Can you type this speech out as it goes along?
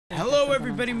Hello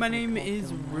everybody, my name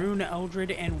is Rune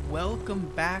Eldred and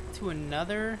welcome back to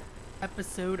another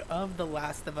episode of The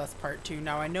Last of Us Part 2.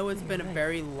 Now I know it's been a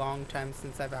very long time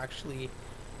since I've actually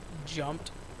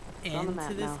jumped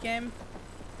into this game.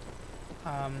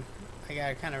 I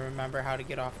gotta kind of remember how to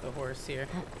get off the horse here.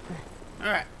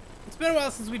 Alright, it's been a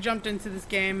while since we jumped into this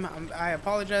game. I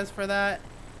apologize for that.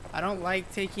 I don't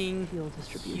like taking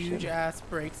huge ass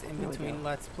breaks in between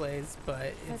Let's Plays,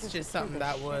 but it's just something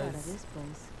that was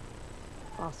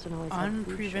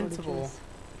unpreventable.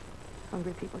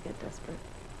 Hungry people get desperate.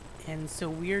 And so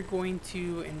we are going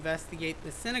to investigate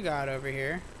the synagogue over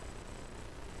here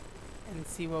and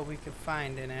see what we could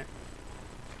find in it.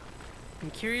 I'm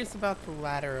curious about the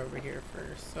ladder over here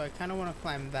first, so I kind of want to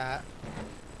climb that.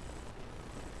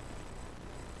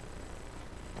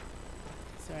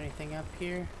 Is there anything up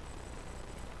here?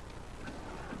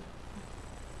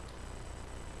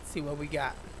 Let's see what we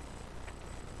got.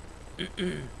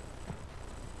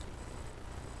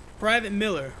 Private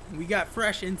Miller, we got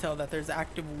fresh intel that there's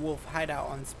active wolf hideout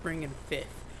on Spring and 5th.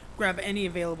 Grab any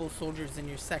available soldiers in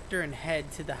your sector and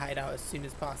head to the hideout as soon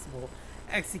as possible.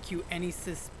 Execute any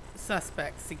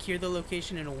suspects, secure the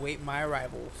location and await my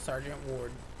arrival. Sergeant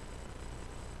Ward.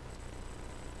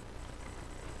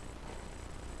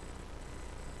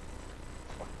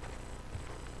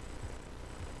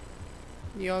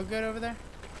 You all good over there?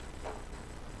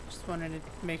 Just wanted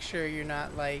to make sure you're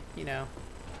not like, you know,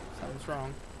 something's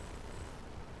wrong.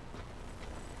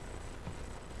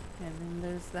 And then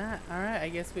there's that. Alright, I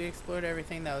guess we explored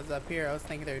everything that was up here. I was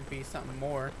thinking there would be something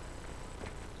more.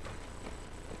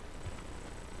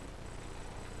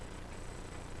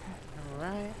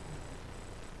 Alright.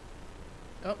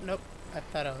 Oh, nope. I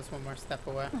thought I was one more step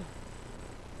away.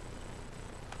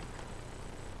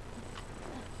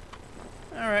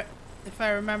 Alright. If I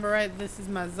remember right, this is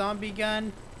my zombie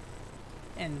gun.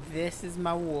 And this is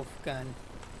my wolf gun.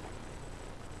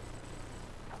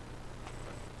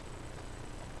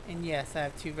 And yes, I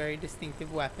have two very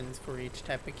distinctive weapons for each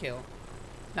type of kill.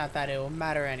 Not that it will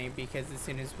matter any, because as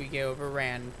soon as we get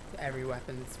overran, every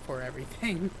weapon's for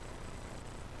everything.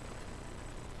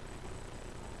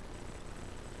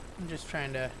 I'm just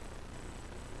trying to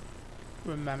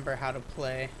remember how to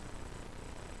play.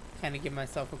 Kind of give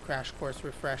myself a crash course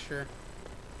refresher.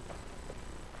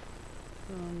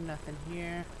 Oh, nothing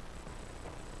here.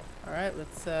 Alright,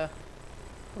 let's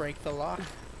break the lock.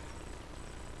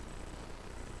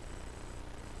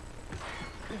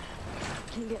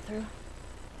 Can you get through?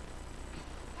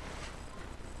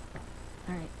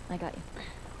 Alright, I got you.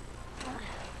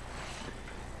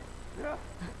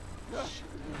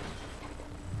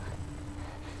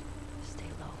 Stay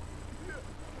low.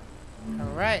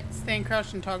 Alright, staying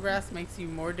crouched in tall grass makes you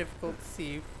more difficult to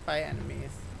see by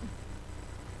enemies.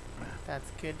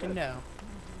 That's good to know.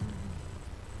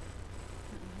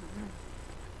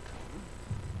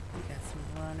 We got some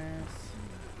runners.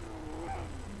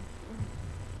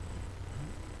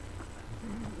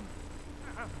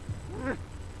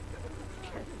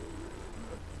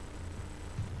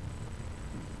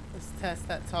 Let's test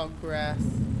that tall grass.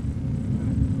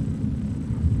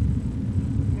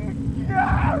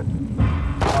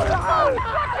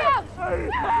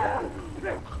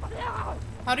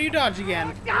 How do you dodge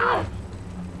again? I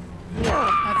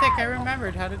think I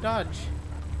remembered how to dodge.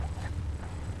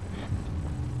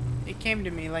 It came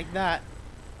to me like that.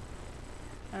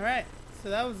 Alright, so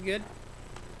that was good.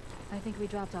 I think we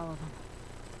dropped all of them.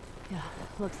 Yeah,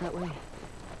 looks that way.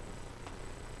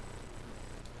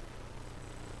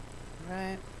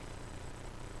 Right.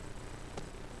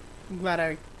 I'm glad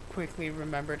I quickly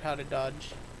remembered how to dodge.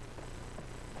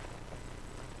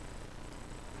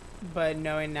 But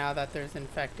knowing now that there's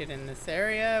infected in this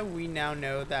area, we now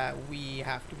know that we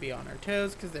have to be on our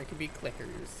toes because there could be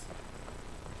clickers.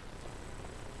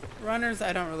 Runners,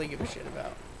 I don't really give a shit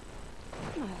about.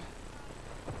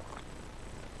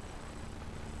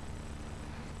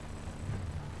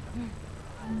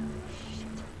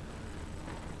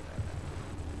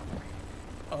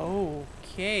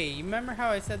 Okay, you remember how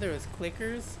I said there was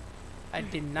clickers? I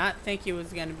did not think it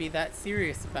was going to be that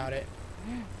serious about it.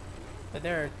 But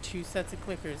there are two sets of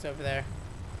clickers over there.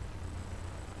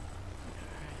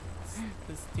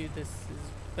 Let's do this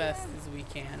as best as we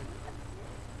can.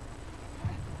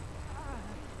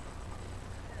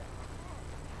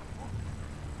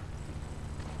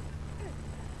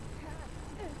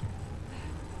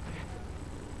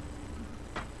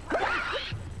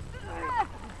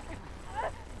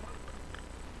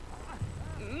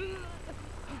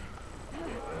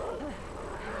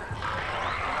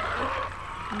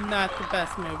 Not the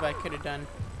best move I could have done.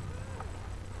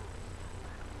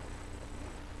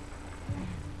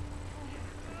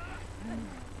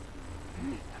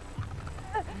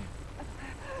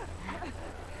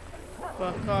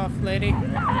 Fuck off, lady.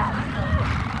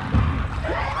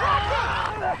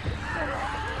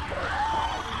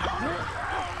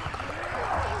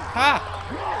 Ha!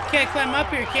 Can't climb up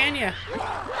here, can ya?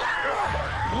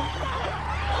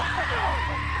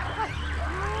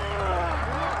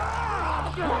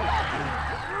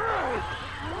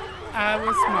 I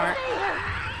was smart.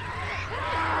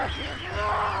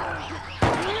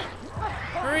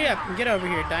 Hurry up and get over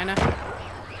here, Dina.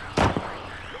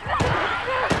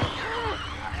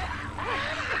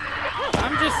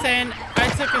 I'm just saying, I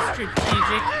took a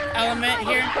strategic element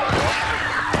here.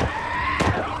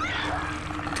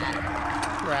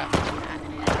 Crap.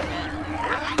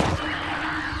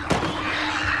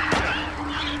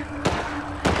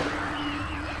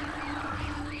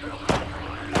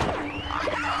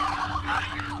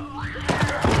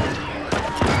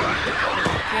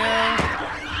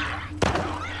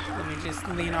 Let me just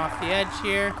lean off the edge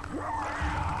here.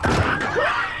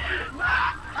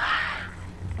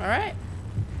 Alright.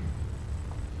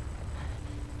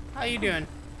 How you doing?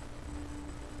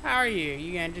 How are you?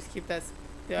 You gonna just keep that...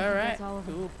 Alright.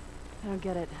 Cool. I don't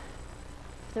get it.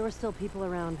 If there were still people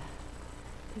around,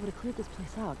 they would have cleared this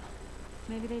place out.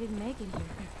 Maybe they didn't make it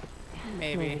here.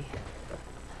 Maybe.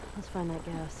 Let's find that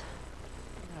gas.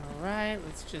 Alright,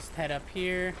 let's just head up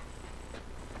here.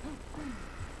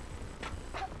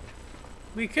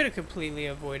 We could have completely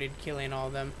avoided killing all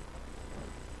of them.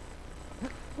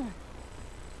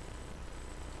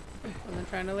 Wasn't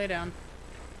trying to lay down.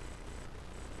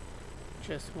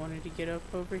 Just wanted to get up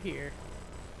over here.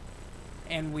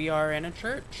 And we are in a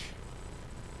church.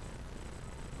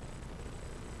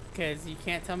 Because you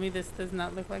can't tell me this does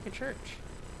not look like a church.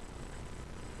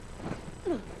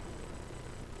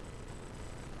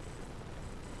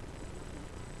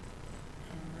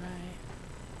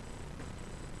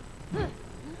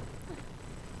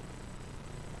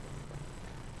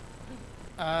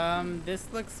 This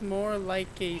looks more like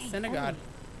a synagogue. Ellie,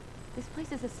 this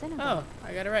place is a synagogue. Oh,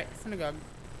 I got it right. Synagogue.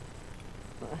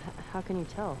 How can you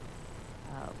tell?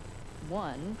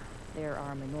 One, there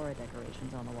are menorah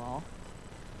decorations on the wall.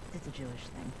 It's a Jewish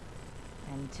thing.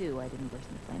 And two, I didn't burst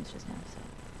into flames just now, so...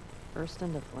 Burst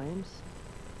into flames?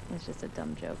 It's just a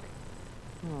dumb joke.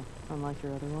 Oh, unlike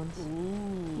your other ones?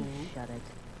 Ooh. Shut it.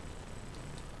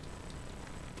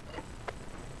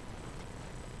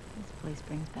 This place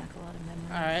brings back a lot of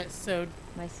memories. Alright, so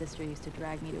My sister used to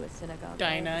drag me to a synagogue.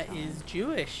 Dina is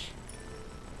Jewish.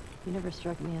 You never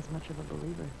struck me as much of a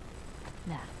believer.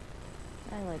 Nah.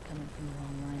 I like coming from the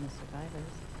long line of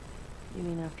survivors. You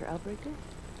mean after Outbreak Day?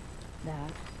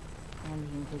 That, and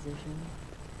the Inquisition,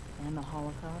 and the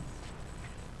Holocaust.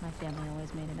 My family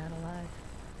always made it out alive.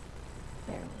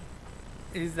 Barely.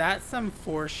 Is that some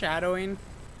foreshadowing?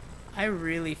 I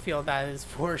really feel that is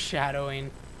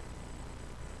foreshadowing.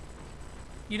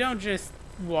 You don't just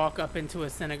walk up into a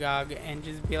synagogue and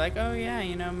just be like, oh yeah,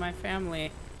 you know, my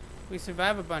family, we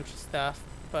survive a bunch of stuff,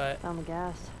 but... Found the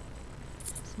gas.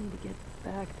 Just need to get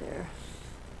back there.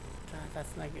 God,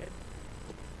 that's not good.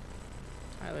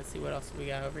 Alright, let's see what else we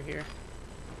got over here.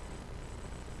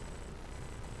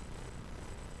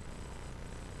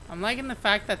 I'm liking the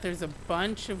fact that there's a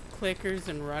bunch of clickers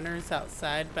and runners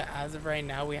outside, but as of right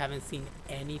now, we haven't seen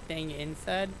anything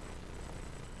inside.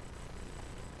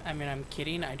 I mean, I'm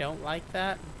kidding, I don't like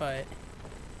that, but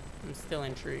I'm still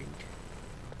intrigued.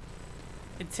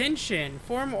 Attention!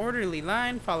 Form orderly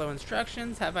line, follow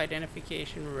instructions, have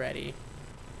identification ready.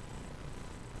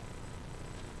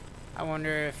 I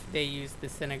wonder if they use the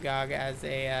synagogue as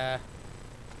a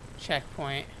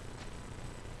checkpoint.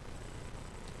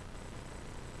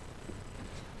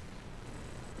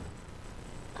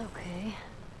 Okay.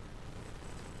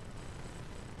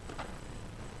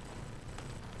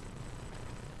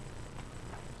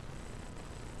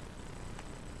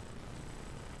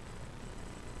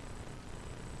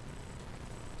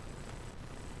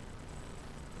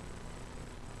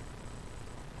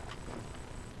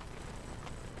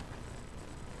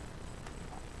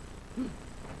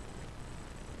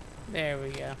 There we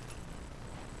go.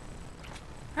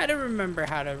 I had to remember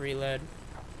how to reload.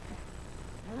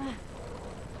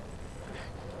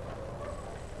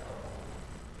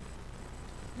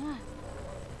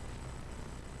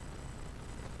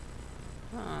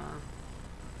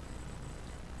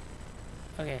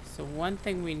 Okay, so one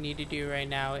thing we need to do right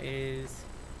now is...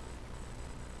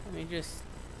 Let me just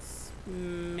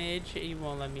smidge... You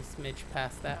won't let me smidge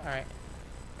past that. Alright.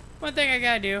 One thing I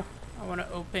gotta do, I want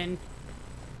to open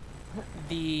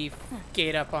the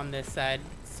gate up on this side,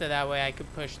 so that way I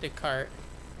could push the cart.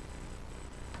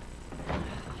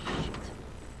 Shit.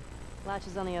 Latch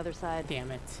is on the other side.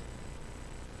 Damn it.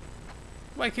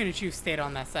 Why couldn't you stayed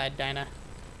on that side, Dinah?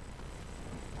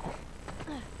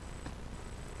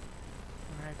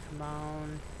 Come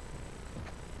on.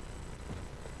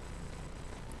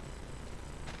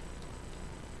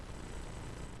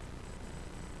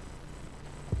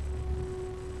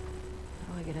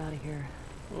 How do I get out of here?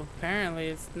 Well, apparently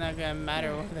it's not gonna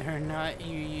matter whether or not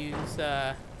you use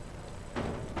that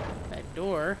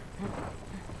door.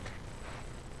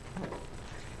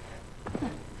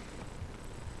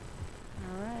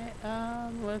 Alright,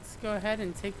 let's go ahead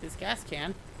and take this gas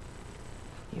can.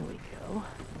 Here we go.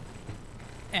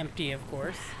 Empty, of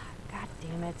course. God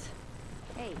damn it.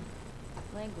 Hey,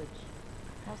 language.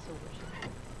 Also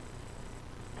worship.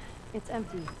 It's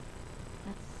empty.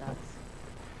 That sucks.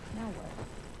 Now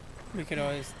what? We could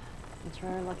always Let's try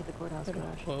our luck at the courthouse put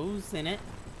garage. clothes in it.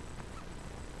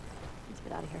 Let's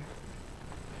get out of here.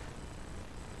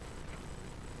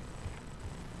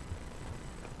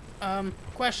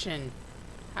 Question.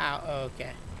 How? Oh,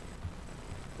 okay.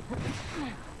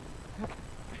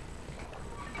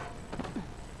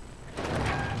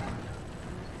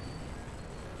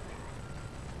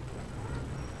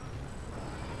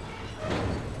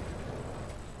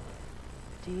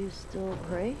 Do you still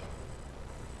pray?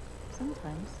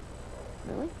 Sometimes.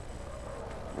 Really?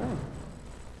 Oh.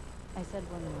 I said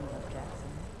one when we left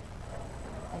Jackson.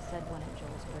 I said one at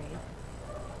Joel's grave.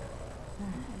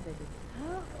 And I did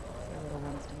say little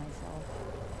ones to myself.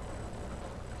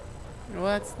 Well,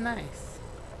 that's nice.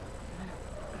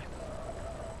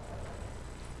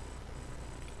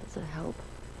 Does it help?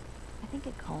 I think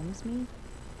it calms me.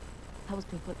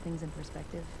 Helps me put things in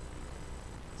perspective.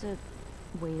 It's a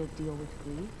way to deal with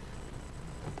grief.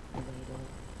 A way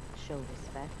to show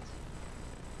respect.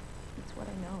 It's what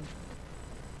I know.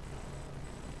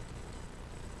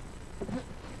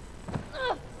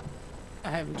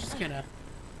 I'm just gonna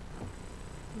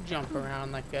jump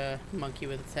around like a monkey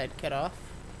with its head cut off.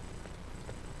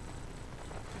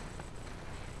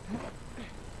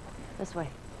 This way.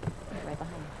 Right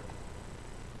behind.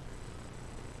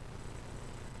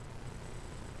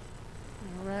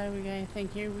 Alright, we got anything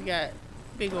here? We got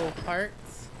big old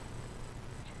parts.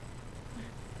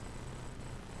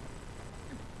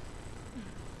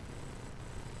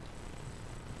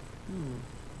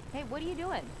 Hey, what are you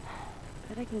doing?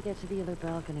 Bet I can get to the other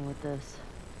balcony with this.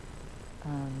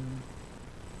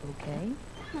 Okay.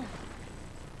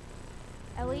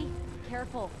 Ellie,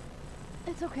 careful.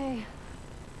 It's okay.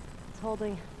 It's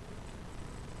holding.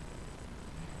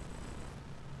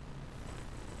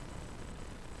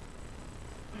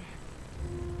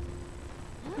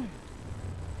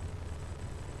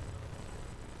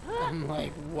 I'm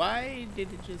like, why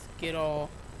did it just get all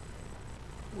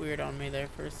weird on me there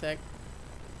for a sec?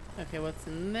 Okay, what's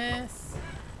in this?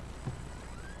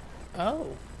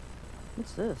 Oh.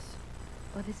 What's this?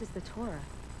 Oh, this is the Torah.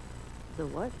 The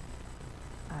what?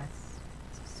 It's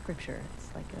scripture. It's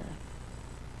like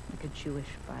a Jewish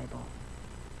Bible.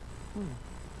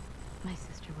 My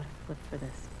sister would have flipped for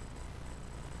this.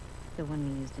 The one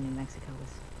we used in New Mexico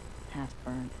was half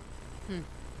burnt.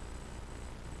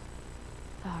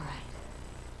 All right.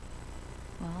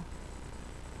 Well,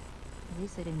 at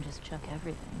least they didn't just chuck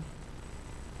everything.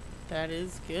 That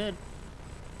is good.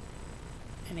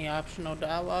 Any optional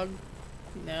dialogue?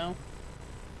 No.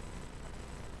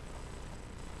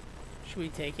 Should we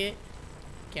take it?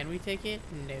 Can we take it?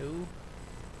 No.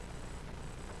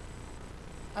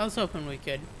 I was hoping we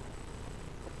could.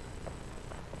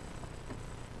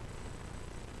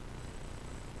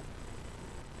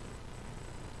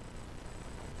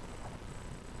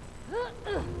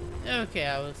 Okay,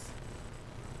 I was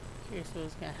curious what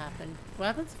was gonna happen. What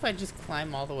happens if I just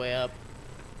climb all the way up?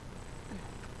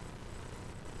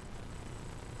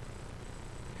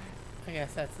 I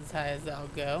guess that's as high as I'll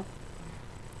go.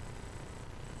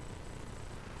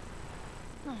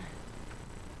 Alright,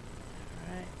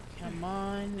 come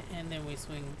on, and then we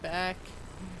swing back.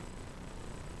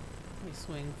 We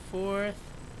swing forth.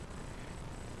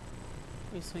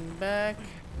 We swing back.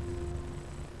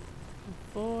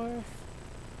 Forth.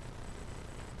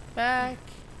 Back.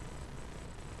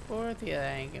 Forth. Yeah,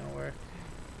 that ain't gonna work.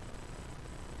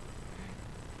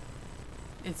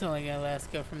 It's only gonna let us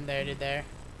go from there to there.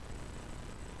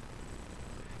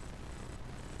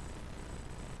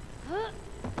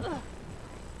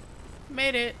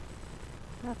 Made it.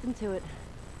 Nothing to it.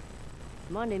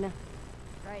 Come on, Dina.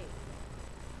 Right.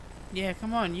 Yeah,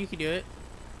 come on, you can do it.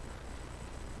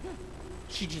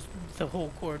 She just, the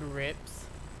whole cord rips.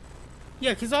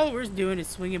 Yeah, because all we're doing is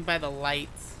swinging by the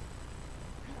lights.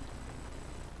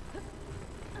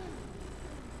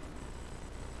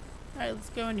 Alright, let's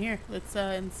go in here. Let's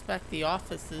inspect the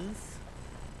offices.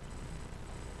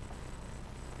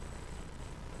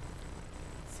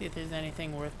 See if there's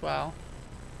anything worthwhile.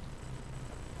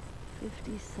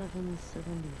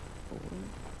 5774.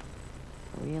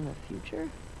 Are we in the future?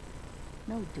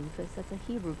 No, doofus, that's a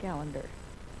Hebrew calendar.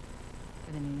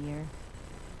 For the new year,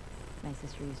 my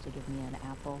sister used to give me an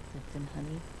apple dipped in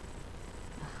honey.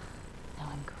 Ugh, now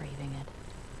I'm craving it.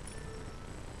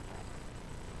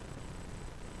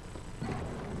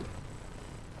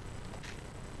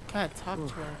 God, talk to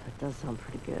her. That does sound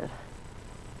pretty good.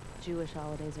 Jewish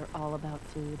holidays are all about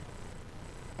food.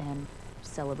 And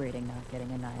celebrating not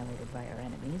getting annihilated by our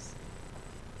enemies.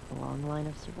 A long line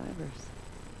of survivors.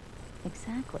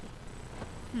 Exactly.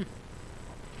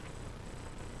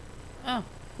 Oh,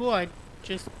 cool. I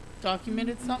just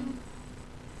documented something.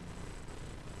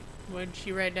 What did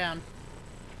she write down?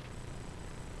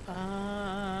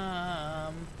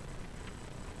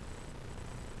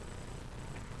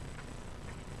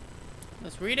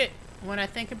 Let's read it. When I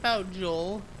think about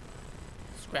Joel,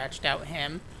 scratched out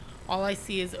him, all I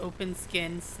see is open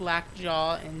skin, slack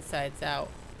jaw, insides out.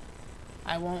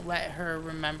 I won't let her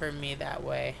remember me that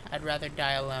way. I'd rather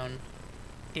die alone.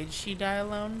 Did she die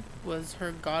alone? Was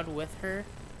her God with her?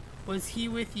 Was he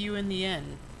with you in the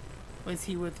end? Was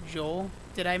he with Joel?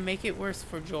 Did I make it worse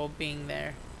for Joel being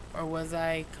there? Or was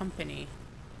I company?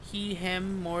 He,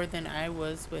 him, more than I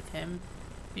was with him?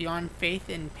 Beyond faith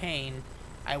in pain.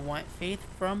 I want faith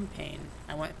from pain.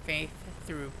 I want faith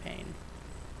through pain.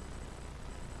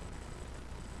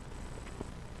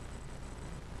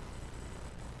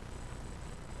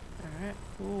 Alright,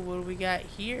 cool. What do we got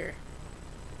here?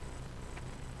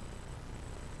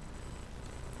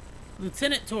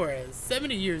 Lieutenant Torres,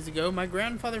 70 years ago, my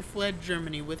grandfather fled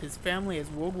Germany with his family as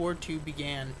World War II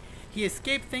began. He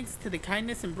escaped thanks to the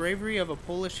kindness and bravery of a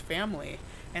Polish family.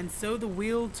 And so the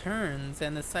wheel turns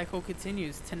and the cycle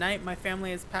continues. Tonight, my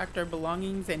family has packed our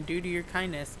belongings, and due to your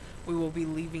kindness, we will be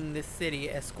leaving this city,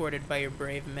 escorted by your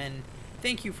brave men.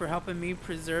 Thank you for helping me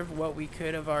preserve what we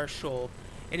could of our shoal.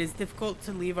 It is difficult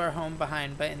to leave our home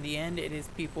behind, but in the end, it is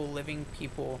people, living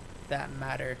people, that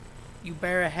matter. You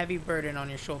bear a heavy burden on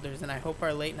your shoulders, and I hope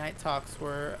our late night talks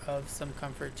were of some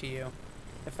comfort to you,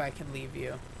 if I can leave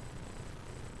you.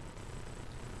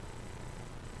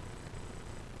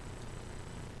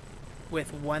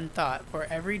 With one thought, for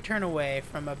every turn away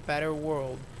from a better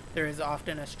world, there is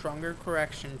often a stronger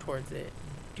correction towards it.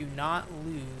 Do not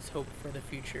lose hope for the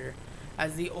future.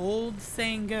 As the old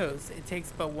saying goes, it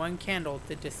takes but one candle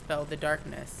to dispel the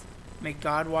darkness. May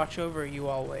God watch over you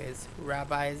always.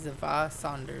 Rabbi Zava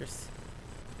Saunders.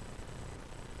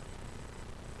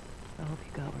 I hope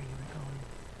you got where you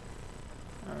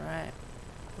were going. Alright.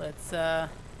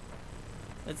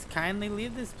 Let's kindly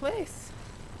leave this place.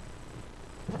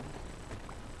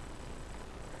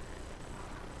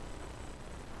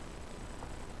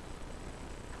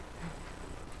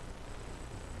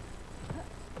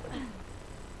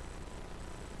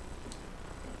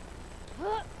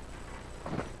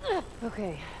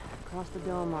 Okay, cross the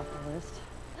dome off the list.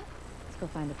 Let's go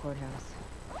find the courthouse.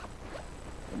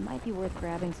 It might be worth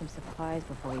grabbing some supplies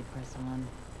before you press on.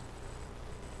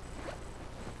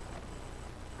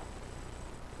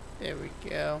 There we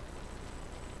go.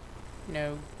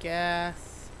 No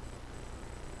gas.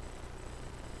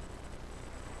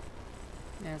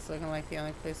 Yeah, it's looking like the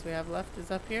only place we have left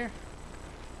is up here.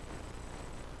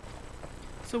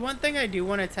 So one thing I do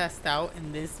want to test out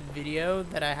in this video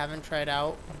that I haven't tried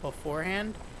out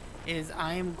beforehand is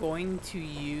I am going to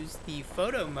use the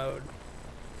photo mode.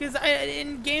 Because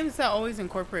in games that always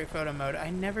incorporate photo mode,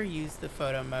 I never use the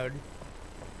photo mode.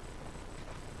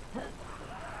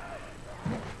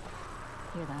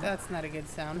 Hear that? That's not a good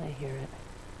sound. I hear it.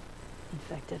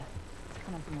 Infected. It's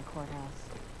coming from the courthouse.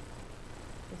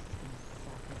 This is gonna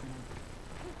suck, isn't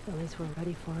it? At least we're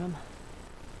ready for him.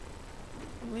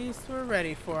 At least we're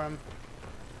ready for him.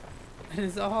 That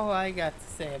is all I got to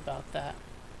say about that.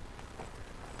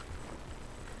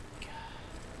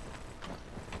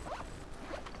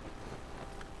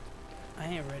 I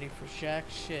ain't ready for jack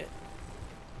shit.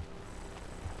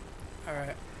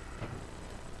 Alright.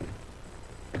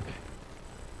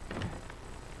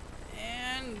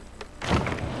 And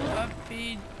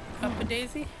up a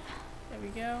daisy. There we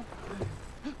go.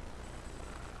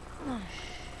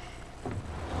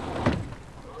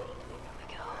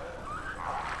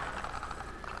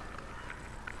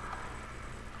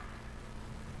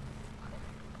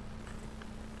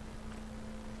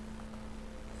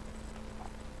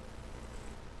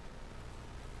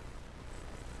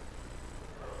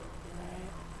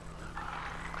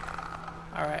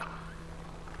 Alright.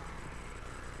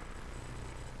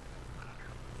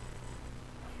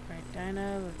 Alright,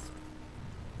 Dina, let's...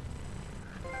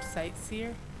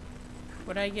 Sightseer?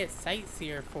 What did I get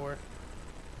Sightseer for?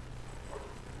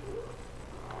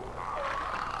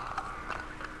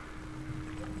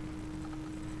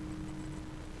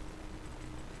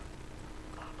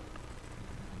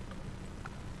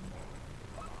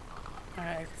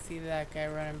 Alright, I can see that guy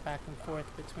running back and forth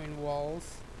between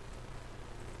walls.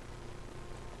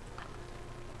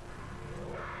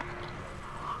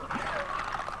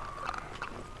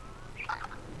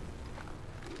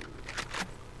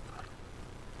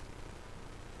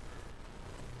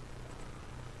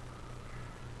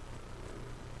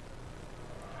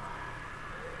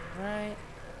 Right.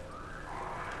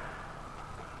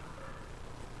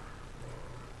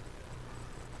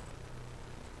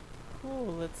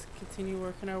 Cool, let's continue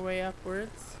working our way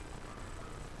upwards.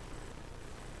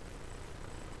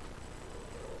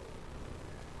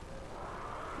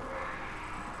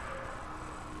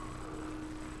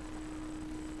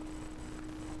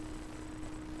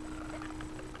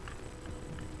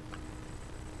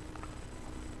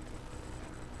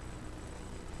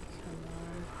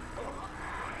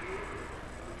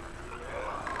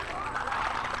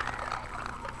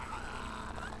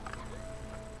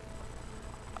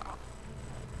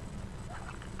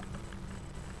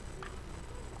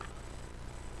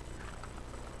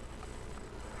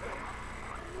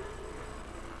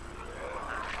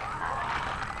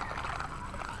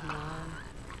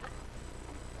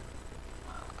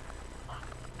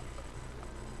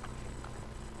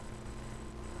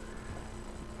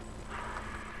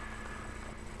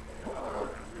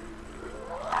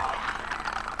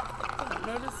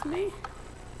 Notice me?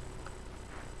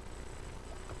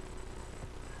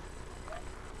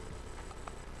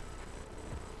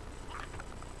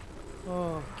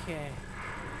 Okay.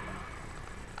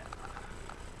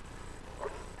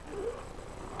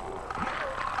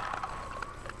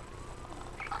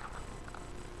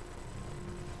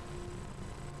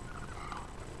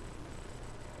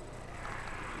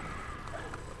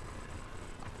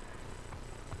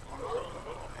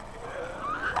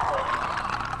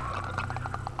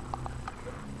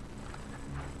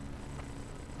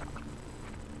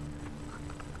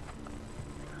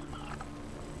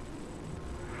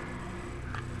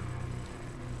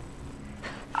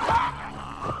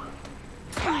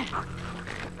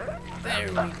 There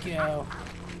we go.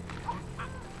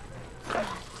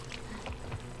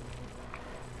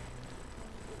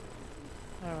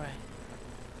 Alright.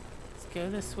 Let's go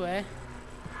this way.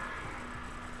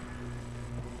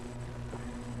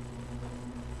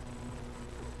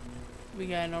 We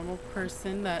got a normal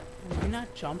person that... Did you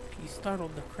not jump? You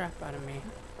startled the crap out of me.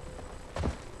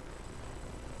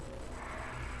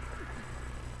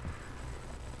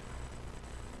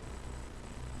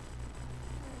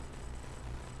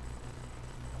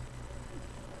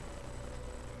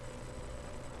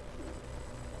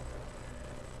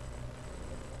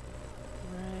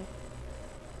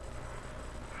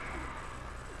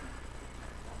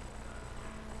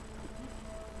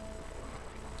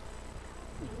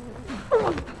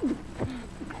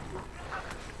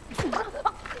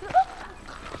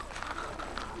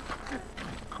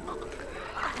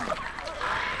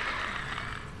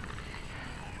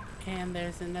 And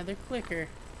there's another clicker.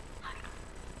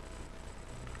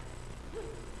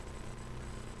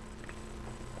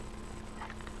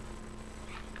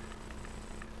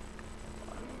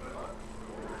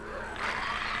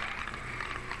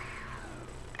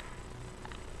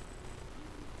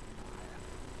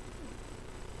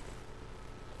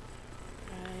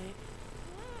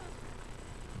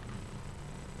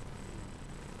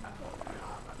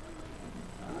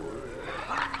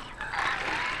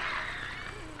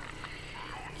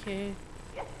 Okay.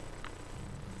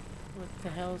 What the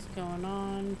hell's going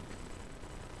on?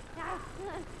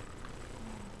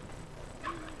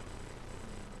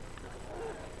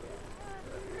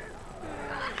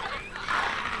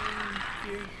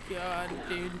 Dear God,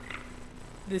 dude.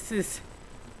 This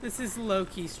is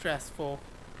low-key stressful.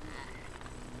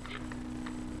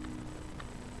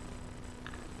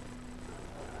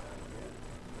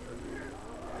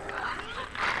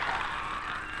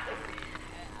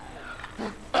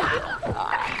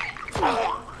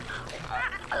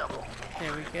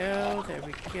 There we go, there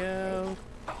we go.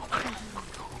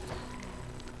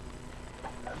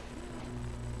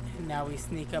 And now we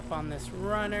sneak up on this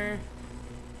runner.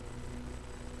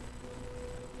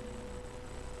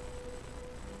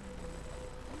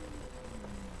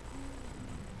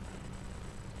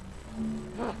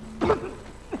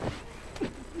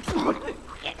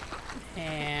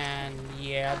 And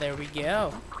yeah, there we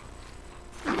go.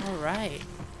 All right.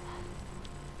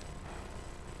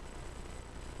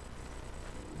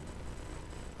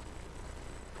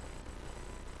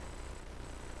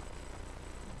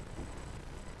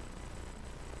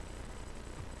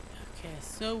 Okay,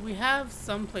 so we have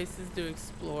some places to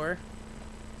explore.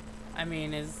 I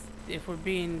mean, if we're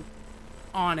being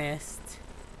honest,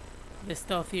 the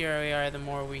stealthier we are, the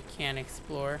more we can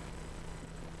explore.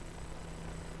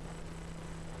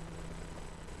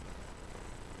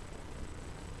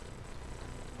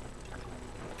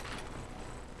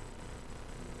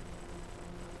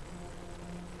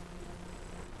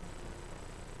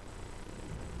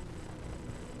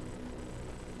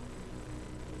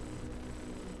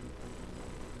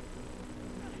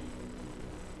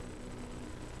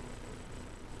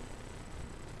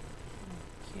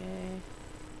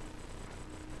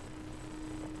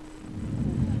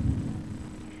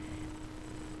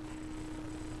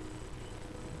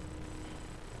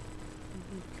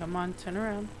 Come on, turn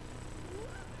around.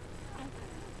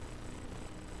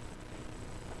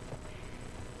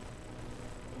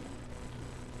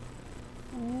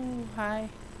 Ooh, hi.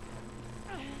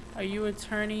 Are you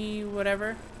attorney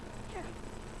whatever?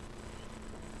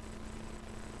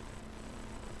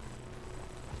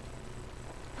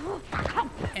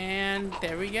 And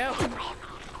there we go.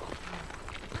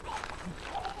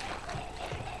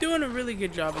 Doing a really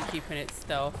good job of keeping it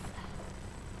stealth.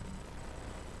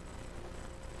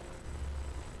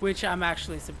 Which I'm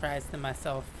actually surprised in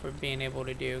myself for being able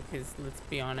to do, because let's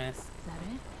be honest. Is that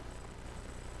it?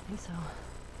 I think so.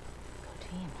 Go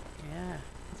team. Yeah.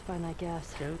 It's fine, I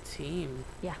guess. Go team.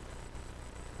 Yeah.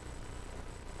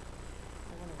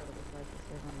 I wonder what it was like to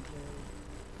serve on a jury.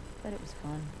 But it was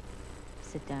fun.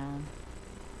 Sit down,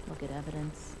 look at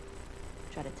evidence,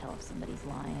 try to tell if somebody's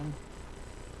lying.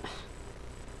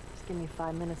 Just give me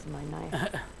 5 minutes of my knife.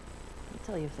 I'll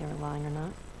tell you if they were lying or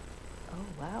not. Oh,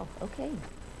 wow. Okay.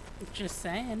 Just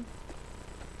saying.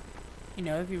 You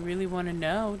know, if you really want to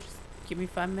know, just give me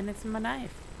 5 minutes of my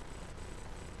knife.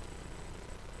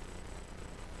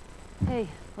 Hey,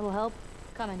 little help?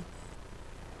 Coming.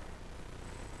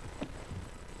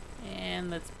 And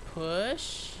let's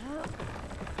push.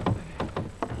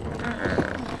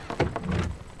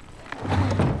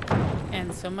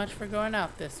 And so much for going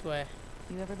out this way.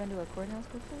 You ever been to a courthouse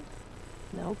before?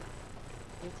 Nope.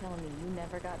 You're telling me you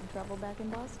never got in trouble back in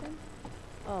Boston?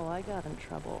 Oh, I got in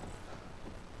trouble.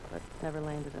 But never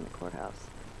landed in a courthouse.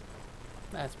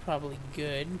 That's probably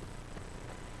good.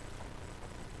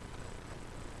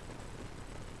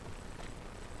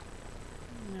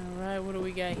 Alright, what do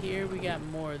we got here? We got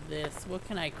more of this. What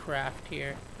can I craft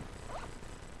here?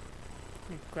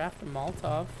 Craft a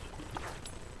Molotov.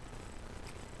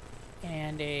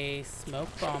 And a smoke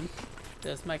bomb.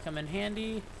 Those might come in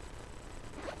handy.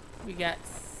 We got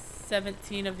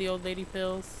 17 of the old lady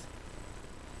pills.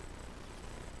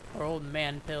 Or old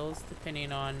man pills,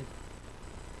 depending on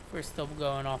if we're still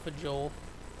going off of Joel.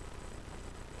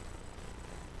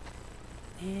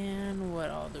 And what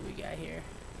all do we got here?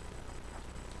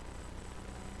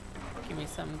 Give me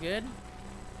something good.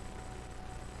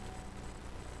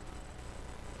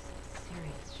 Some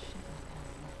serious shit like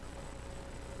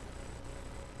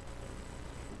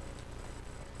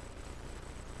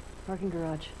that. Parking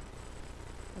garage.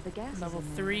 Well, the gas is Level in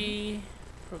there, 3,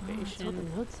 Oh, that's what the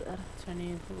probation, note said.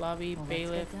 attorney, lobby, Well, let's get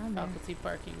bailiff, down there. faculty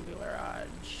parking,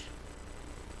 garage.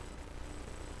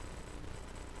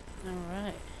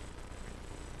 Alright.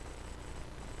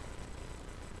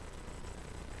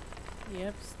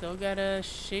 Yep, still gotta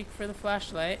shake for the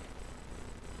flashlight.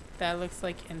 That looks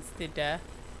like instant death.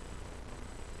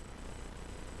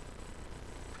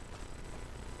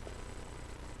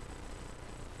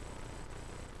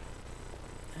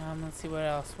 Let's see what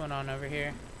else went on over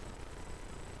here.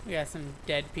 We got some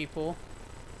dead people.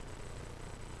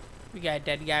 We got a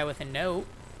dead guy with a note.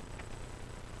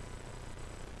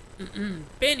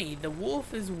 Benny, the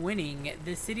wolf is winning.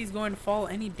 The city's going to fall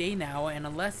any day now, and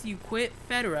unless you quit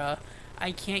Fedra,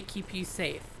 I can't keep you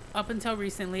safe. Up until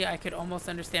recently, I could almost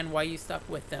understand why you stuck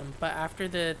with them, but after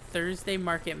the Thursday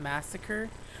Market massacre,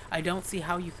 I don't see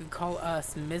how you could call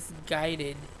us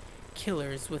misguided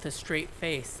killers with a straight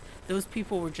face. Those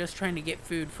people were just trying to get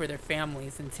food for their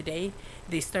families, and today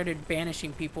they started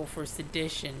banishing people for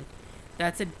sedition.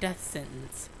 That's a death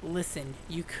sentence. Listen,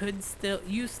 you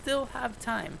still have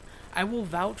time. I will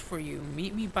vouch for you.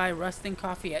 Meet me by Rustin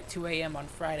Coffee at 2 a.m. on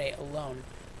Friday alone.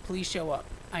 Please show up.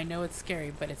 I know it's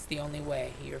scary, but it's the only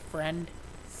way. Your friend,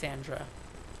 Sandra.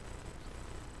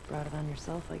 Brought it on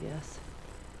yourself, I guess.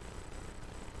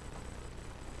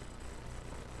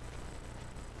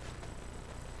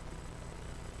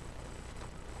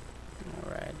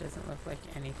 Alright, doesn't look like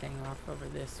anything off over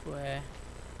this way.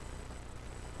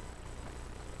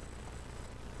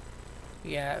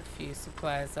 We got a few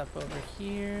supplies up over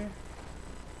here.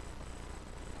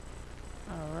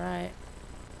 Alright.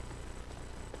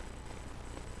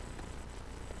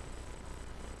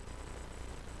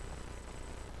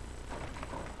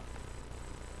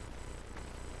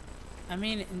 I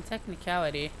mean, in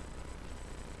technicality,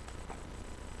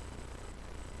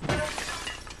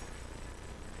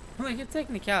 like in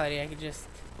technicality, I could just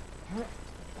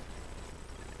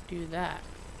do that.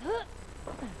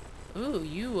 Ooh,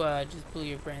 you just blew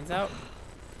your brains out.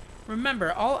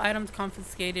 Remember, all items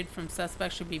confiscated from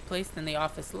suspects should be placed in the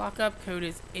office lockup. Code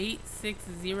is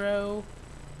 860.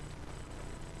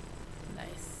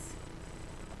 Nice.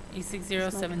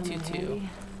 860722.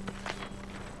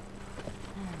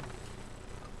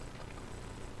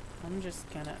 I'm just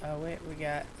gonna. Oh wait, we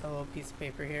got a little piece of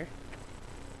paper here.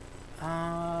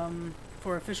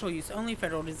 For official use only,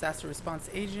 Federal Disaster Response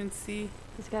Agency.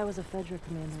 This guy was a Fedra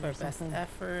commander For or best something.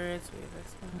 efforts. We have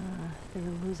They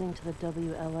were losing to the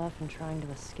WLF and trying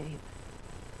to escape.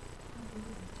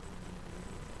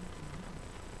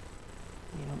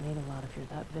 You don't need a lot if you're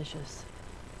that vicious.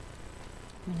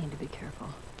 We need to be careful.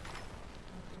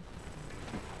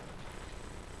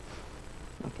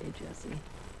 Okay, Jesse.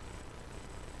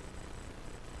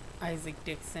 Isaac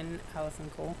Dixon,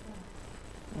 Allison Cole.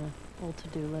 Yeah, old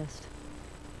to-do list.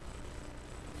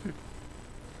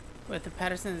 With the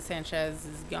Patterson and Sanchez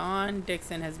is gone,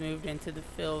 Dixon has moved into the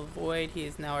fill void. He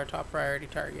is now our top priority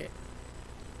target.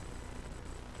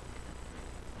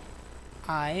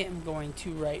 I am going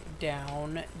to write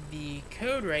down the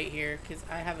code right here because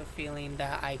I have a feeling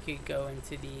that I could go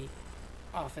into the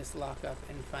office lockup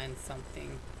and find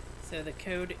something. So the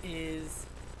code is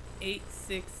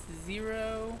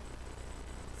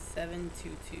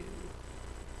 860722.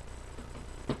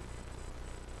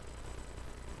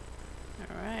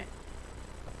 Alright.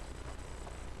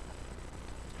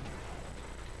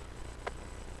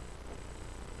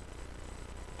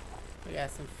 We got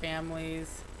some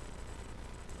families.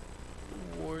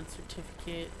 Award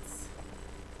certificates.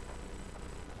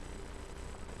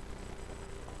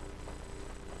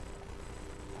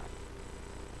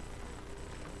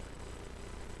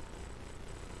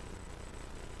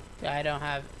 I don't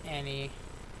have any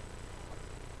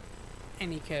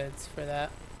codes for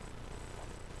that.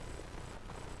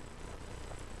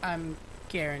 I'm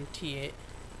guarantee it.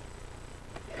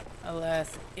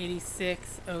 LS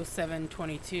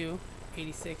 860722.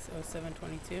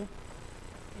 860722.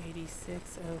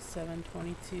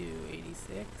 860722.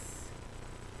 86.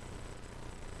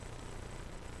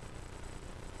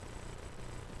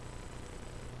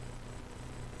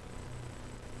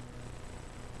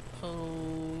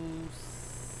 Oh,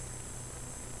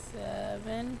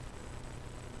 7.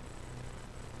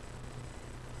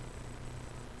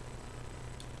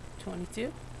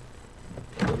 $22.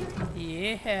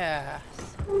 Yeah.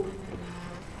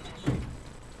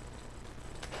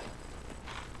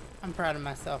 I'm proud of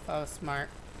myself. I was smart.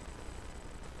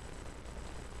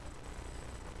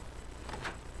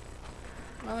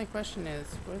 My only question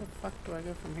is, where the fuck do I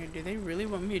go from here? Do they really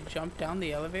want me to jump down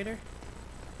the elevator?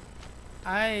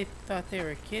 I thought they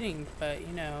were kidding, but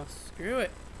you know, screw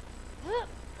it.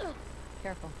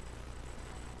 Careful.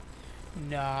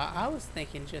 Nah, I was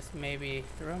thinking just maybe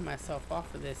throw myself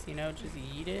off of this, you know, just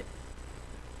eat it.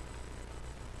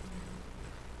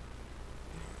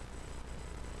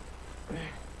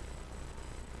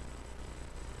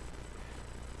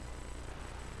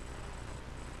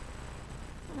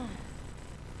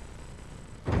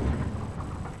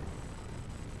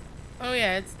 Oh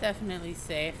yeah, it's definitely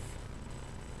safe.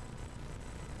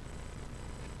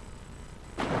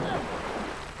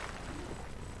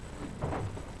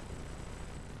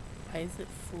 Why is it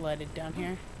flooded down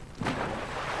here?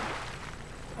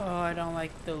 Oh, I don't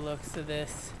like the looks of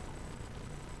this.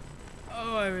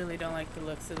 Oh, I really don't like the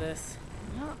looks of this.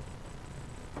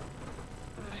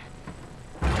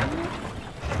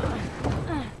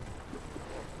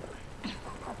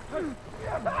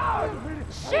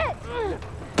 Shit!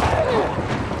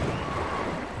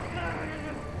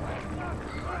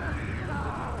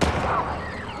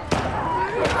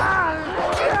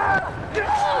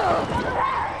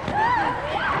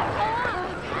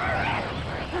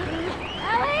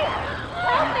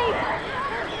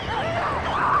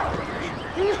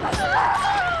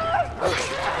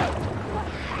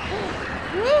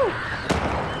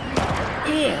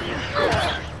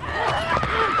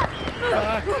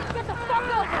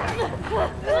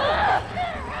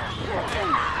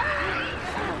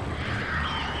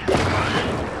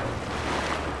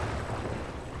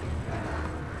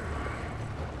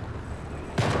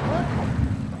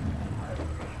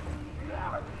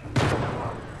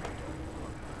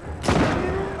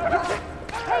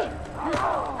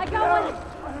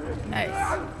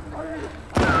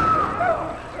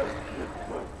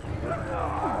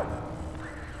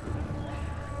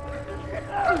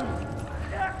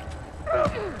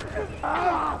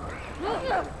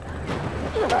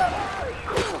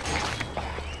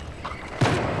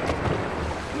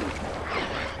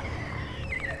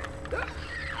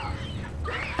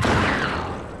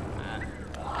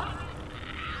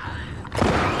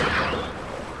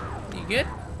 Good?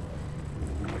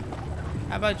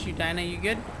 How about you, Dinah? You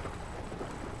good?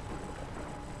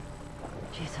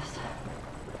 Jesus. I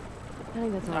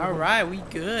think that's all. Alright, we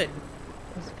good.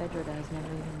 Those Fedra guys never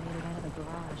even made it out of the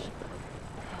garage.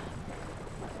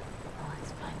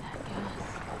 Let's find that gas.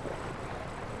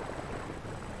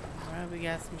 Alright, we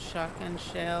got some shotgun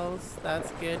shells.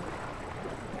 That's good.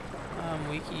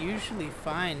 We can usually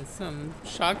find some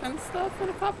shotgun stuff in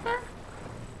a cop car.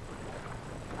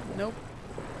 Nope.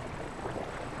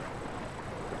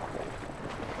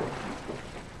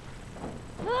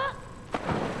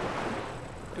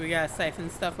 Do we gotta siphon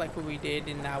stuff like what we did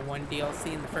in that one DLC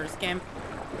in the first game?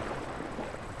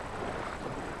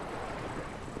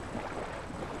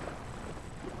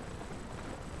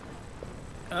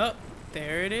 Oh,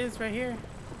 there it is right here.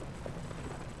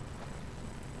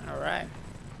 Alright.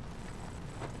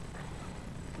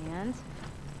 And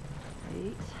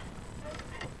wait.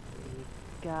 We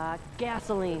got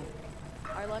gasoline.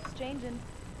 Our luck's changing.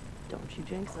 Don't you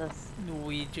jinx us.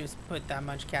 We just put that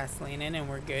much gasoline in and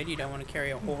we're good. You don't want to carry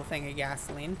a whole thing of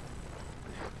gasoline.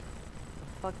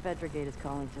 Fuck Federgate is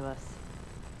calling to us.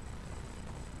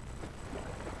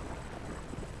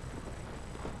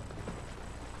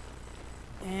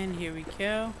 And here we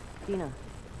go. Dina.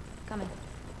 Coming.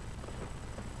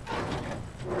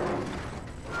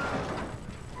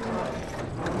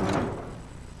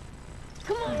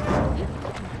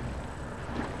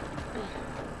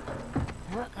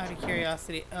 Out of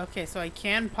curiosity. Okay, so I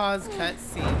can pause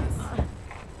cutscenes.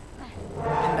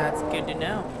 And that's good to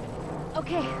know.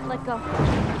 Okay, let go.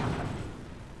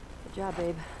 Good job,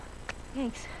 babe.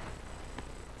 Thanks.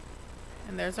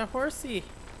 And there's a horsey.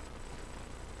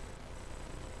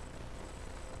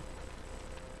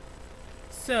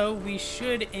 So we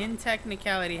should, in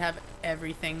technicality, have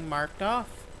everything marked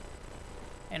off.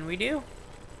 And we do.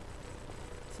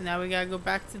 So now we gotta go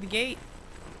back to the gate.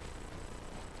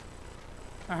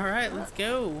 Alright, let's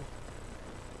go.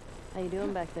 How you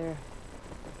doing back there?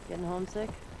 Getting homesick?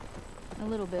 A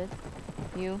little bit.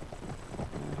 You?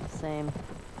 Same.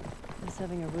 Just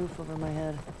having a roof over my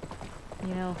head.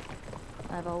 You know,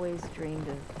 I've always dreamed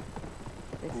of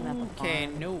fixing up a Okay,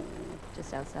 farm no.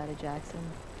 just outside of Jackson.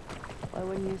 Why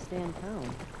wouldn't you stay in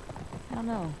town? I don't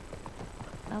know.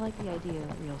 I like the idea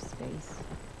of real space.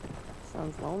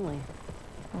 Sounds lonely.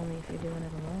 Only if you're doing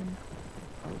it alone.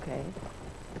 Okay.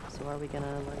 So are we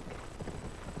gonna, like,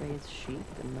 raise sheep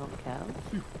and milk cows?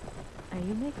 Are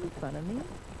you making fun of me?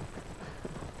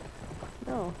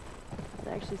 No. It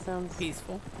actually sounds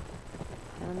Peaceful.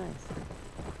 kind of nice.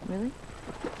 Really?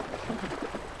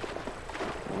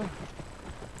 Yeah.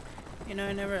 You know,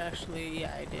 I never actually...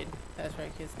 Yeah, I did. That's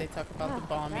right, because they talk about the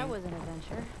bombing. That was an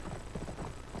adventure.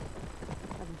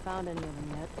 Haven't found any of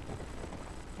them yet.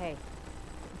 Hey,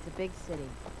 it's a big city.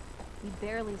 We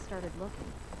barely started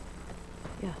looking.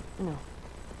 Yeah, I know.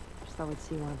 Just thought we'd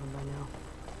see one of them by now.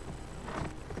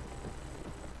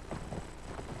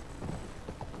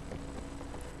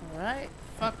 Alright,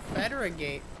 fuck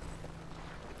Federgate.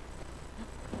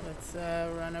 Let's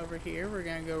run over here. We're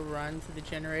gonna go run to the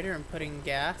generator and put in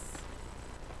gas.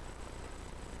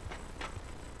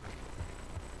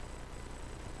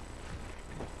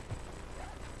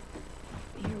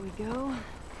 Here we go.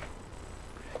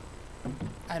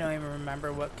 I don't even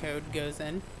remember what code goes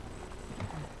in.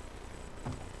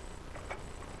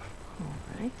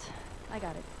 Alright. I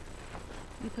got it.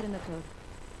 You put in the code.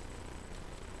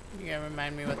 You gonna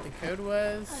remind me what the code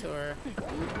was, or...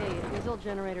 Hey, these old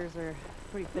generators are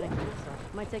pretty finicky, so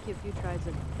it might take you a few tries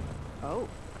of... Oh.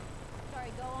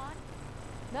 Sorry, go on.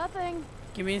 Nothing!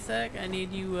 Give me a sec. I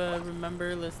need you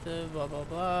remember list of blah blah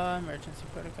blah, emergency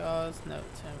protocols, note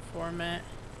to informant.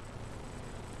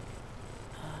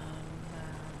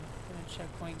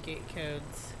 Checkpoint gate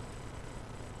codes.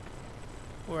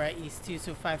 We're at East 2,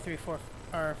 so 534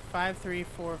 or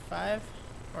 5345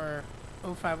 or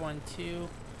 0512.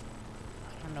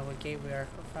 I don't know what gate we are.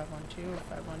 0512,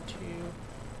 512.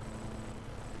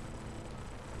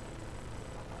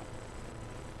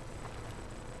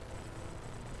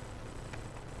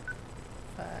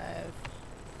 Five,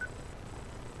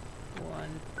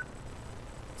 one,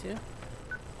 two.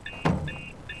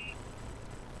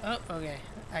 Oh, okay.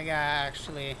 I got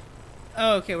actually...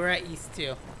 Oh, okay, we're at East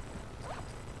 2.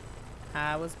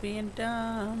 I was being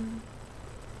dumb.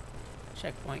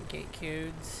 Checkpoint gate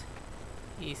codes.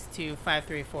 East 2,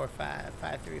 5345,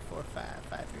 5345,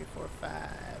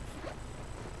 5345.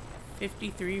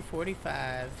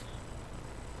 5345.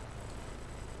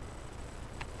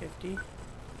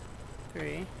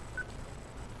 53,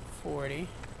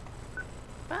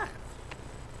 45.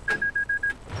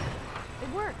 It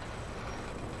worked.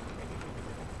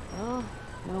 Oh,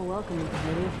 no welcoming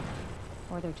committee.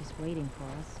 Or they're just waiting for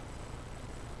us.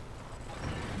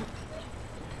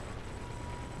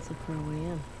 Let's look for a way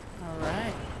in.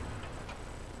 Alright.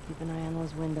 Keep an eye on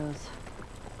those windows.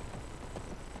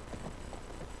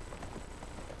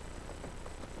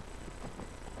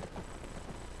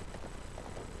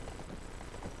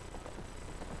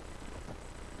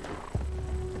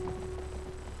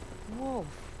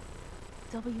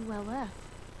 WLF.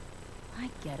 I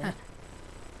get it.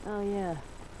 Oh yeah,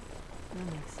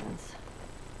 that makes sense.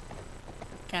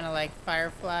 Kind of like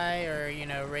Firefly or, you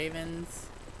know, Ravens.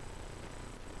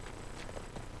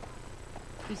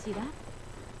 You see that?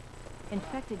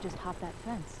 Infected just hopped that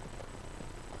fence.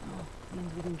 Oh,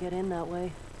 means we can get in that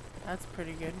way. That's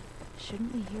pretty good.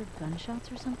 Shouldn't we hear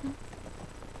gunshots or something?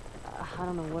 I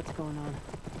don't know what's going on.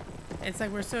 It's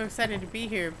like we're so excited to be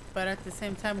here, but at the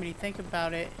same time, when you think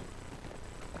about it,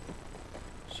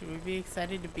 should we be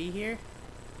excited to be here?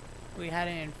 We had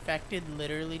an infected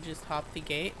literally just hop the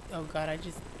gate. Oh god, I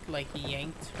just like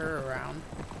yanked her around.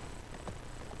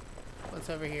 What's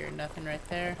over here? Nothing right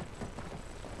there.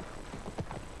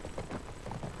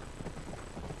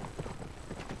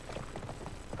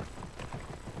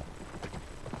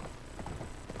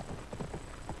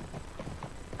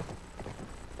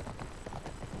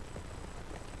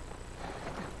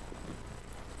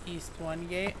 East 1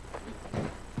 gate.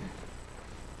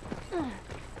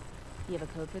 You have a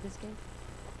code for this gate?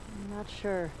 I'm not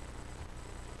sure.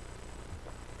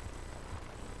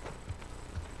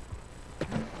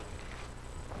 I'm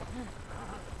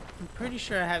pretty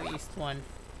sure I have East 1.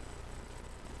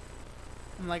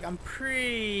 I'm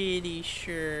pretty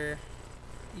sure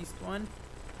East 1.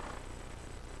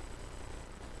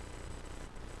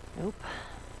 Nope.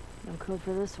 No code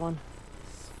for this one.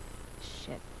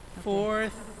 Shit. Okay.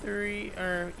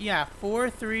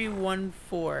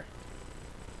 4314.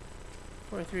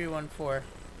 4314.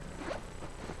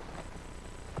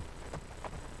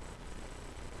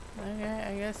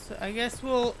 Okay, I guess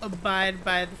we'll abide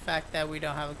by the fact that we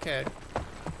don't have a code.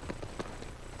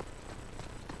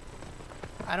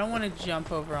 I don't want to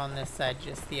jump over on this side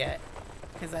just yet,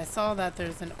 because I saw that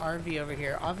there's an RV over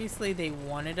here. Obviously they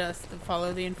wanted us to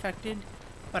follow the infected,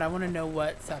 but I want to know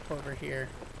what's up over here.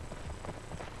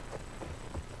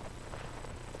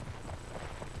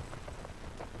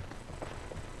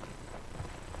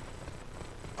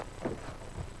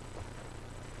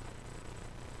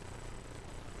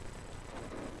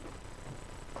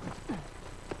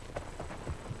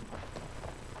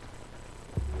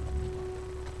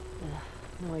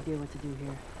 No idea what to do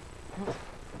here.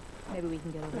 Maybe we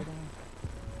can get over there.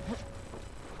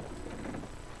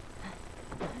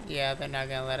 Yeah, they're not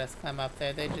gonna let us climb up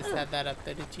there. They just had that up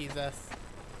there to tease us.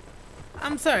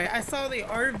 I'm sorry, I saw the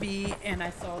RV and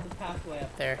I saw the pathway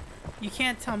up there. You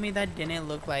can't tell me that didn't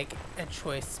look like a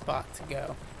choice spot to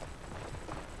go.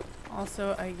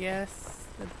 Also, I guess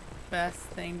the best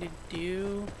thing to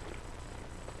do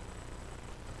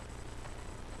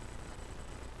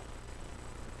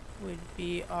would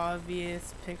be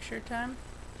obvious picture time.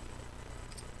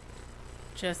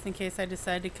 Just in case I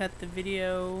decide to cut the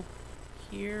video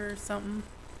here or something.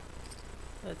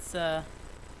 Let's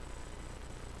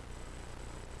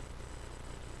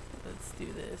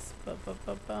do this.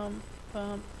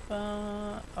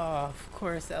 Oh, of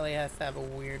course Ellie has to have a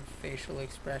weird facial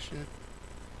expression.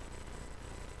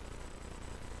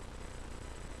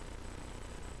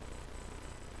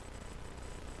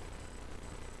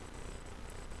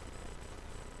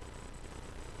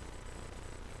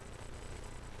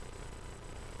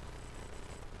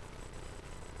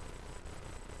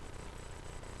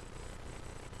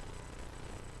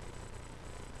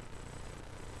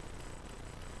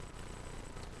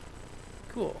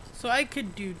 Cool. So I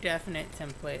could do definite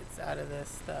templates out of this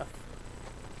stuff.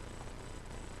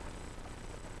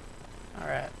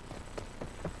 Alright.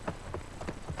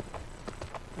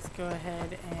 Let's go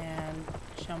ahead and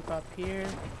jump up here.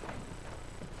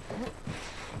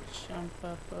 Jump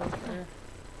up over.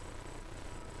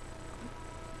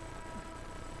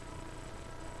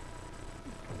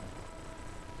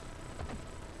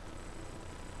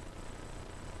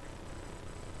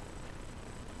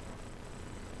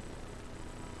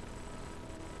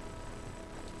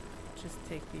 Just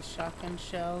take these shotgun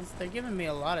shells. They're giving me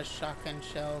a lot of shotgun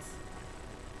shells.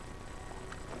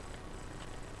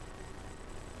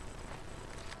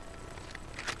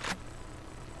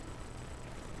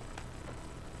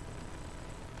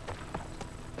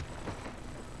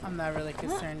 I'm not really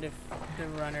concerned if the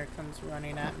runner comes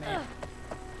running at me.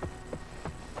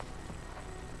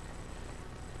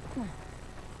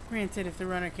 Granted, if the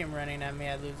runner came running at me,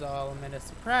 I'd lose all element of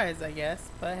surprise, I guess,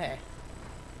 but hey.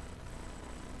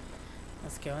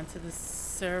 Let's go into the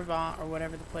Servant, or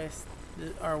whatever the place,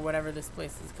 or whatever this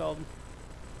place is called.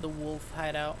 The wolf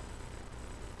hideout.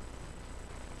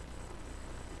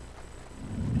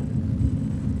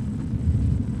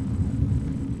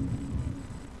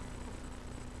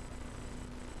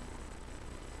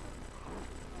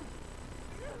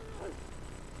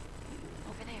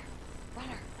 Over there.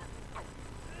 Runner.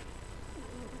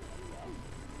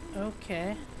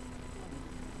 Okay.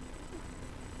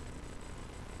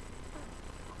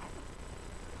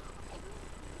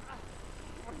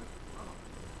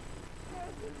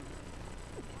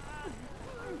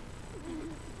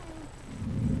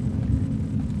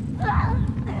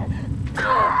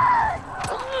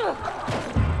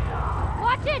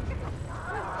 Watch it!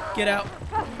 Get out.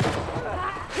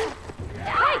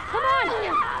 Hey, come on!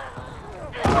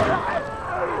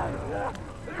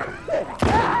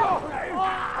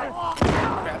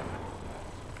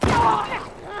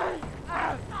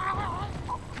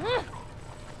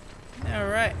 All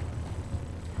right.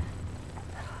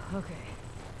 Okay.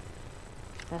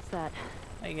 That's that.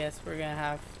 I guess we're gonna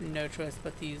have no choice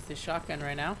but to use the shotgun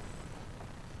right now.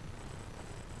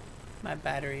 My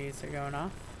batteries are going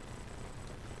off.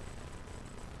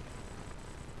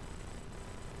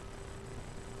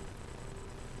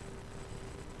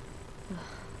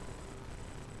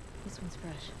 This one's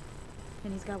fresh.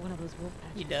 And he's got one of those wolf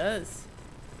patches. He does.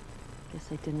 Guess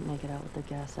they didn't make it out with the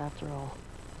gas after all.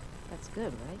 That's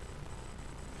good, right?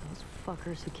 Those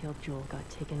fuckers who killed Joel got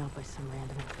taken out by some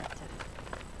random infected.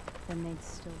 Then they'd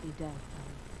still be dead.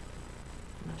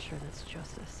 I'm not sure that's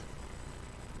justice.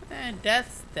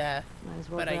 Death's death. Might as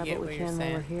well But I grab get what what we you're can while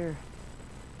we're saying. here.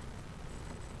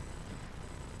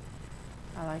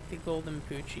 I like the golden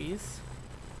poochies.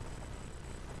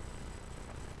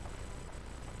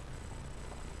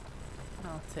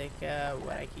 I'll take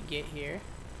what I could get here.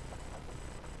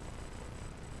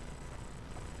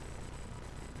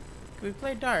 Can we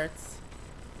play darts?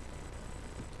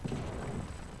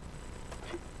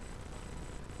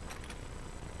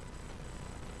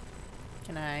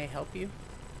 Can I help you?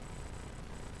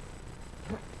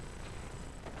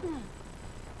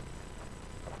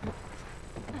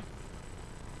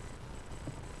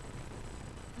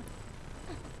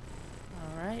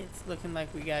 Alright, it's looking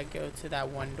like we gotta go to that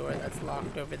one door that's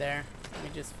locked over there. Let me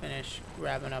just finish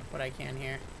grabbing up what I can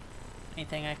here.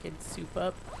 Anything I could soup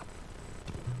up?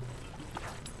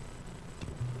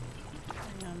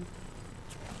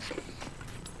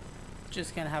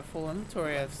 Just gonna have full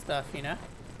inventory of stuff, you know?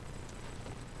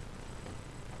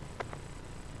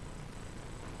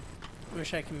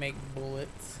 Wish I could make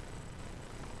bullets.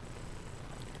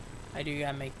 I do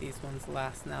gotta make these ones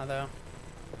last now, though.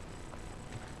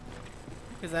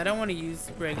 Because I don't want to use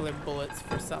regular bullets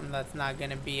for something that's not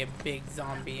gonna be a big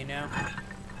zombie, you know?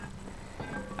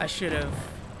 I should have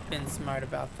been smart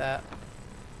about that.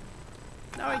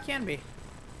 No, I can be.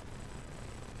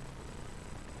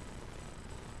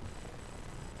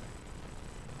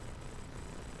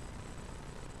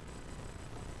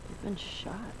 You've been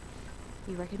shot.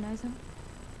 You recognize him?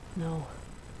 No.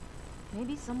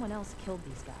 Maybe someone else killed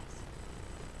these guys.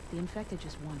 The infected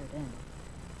just wandered in.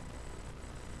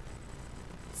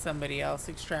 Somebody else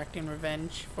extracting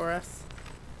revenge for us.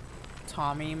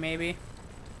 Tommy, maybe.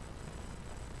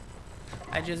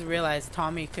 I just realized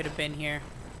Tommy could have been here.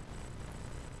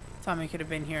 Tommy could have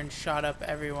been here and shot up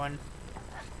everyone.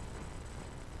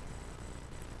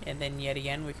 And then yet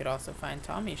again, we could also find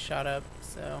Tommy shot up,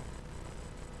 so...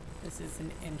 This is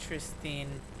an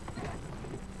interesting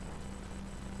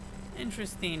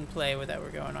play with that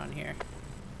we're going on here.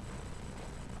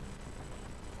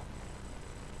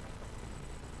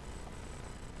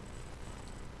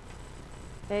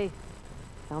 Hey,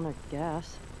 found their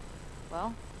gas.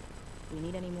 Well, if we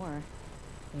need any more,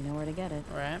 we know where to get it.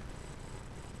 Right.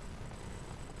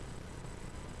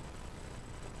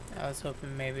 I was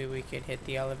hoping maybe we could hit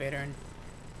the elevator and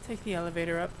take the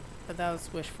elevator up, but that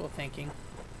was wishful thinking.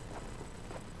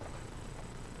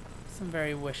 Some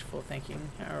very wishful thinking.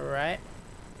 Alright.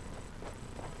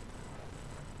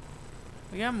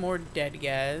 We got more dead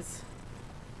guys.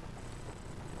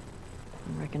 I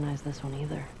don't recognize this one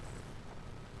either.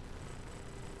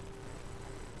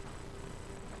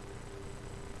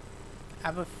 I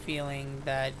have a feeling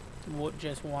that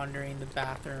just wandering the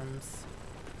bathrooms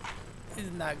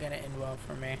is not gonna end well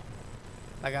for me.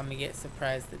 Like I'm gonna get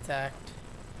surprised attacked.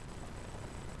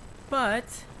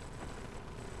 But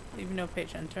leave no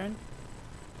page unturned.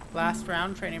 Last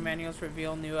round, training manuals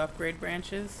reveal new upgrade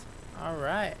branches.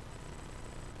 Alright.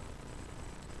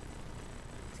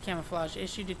 Camouflage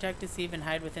issue. Detect, deceive, and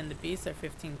hide within the beast are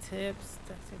 15 tips.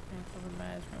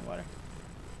 Management water.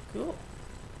 Cool.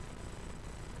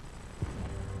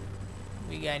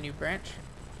 We got a new branch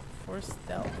for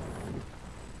stealth.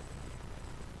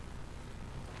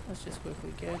 Let's just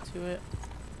quickly go to it.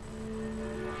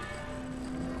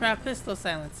 Craft pistol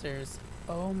silencers.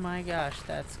 Oh my gosh,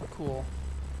 that's cool.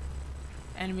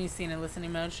 Enemies seen in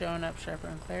listening mode showing up sharper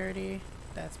in clarity.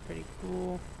 That's pretty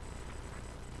cool.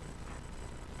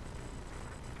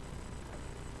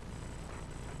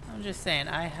 I'm just saying,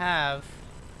 I have...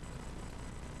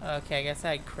 Okay, I guess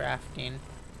I had crafting.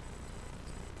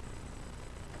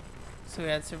 So we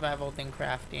had survival, then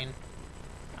crafting.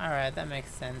 Alright, that makes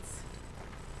sense.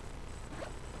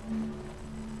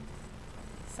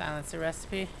 Silence the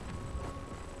recipe.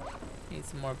 Need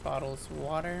some more bottles of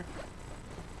water.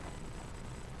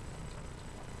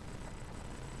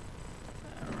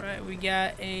 Alright, we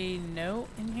got a note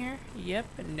in here. Yep,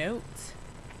 a note.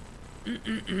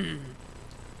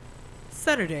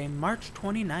 Saturday, March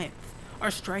 29th. Our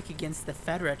strike against the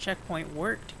Fedra checkpoint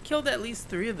worked. Killed at least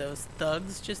 3 of those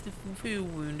thugs, just a few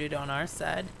wounded on our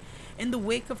side. In the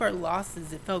wake of our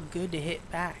losses, it felt good to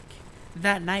hit back.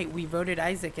 That night, we voted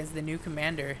Isaac as the new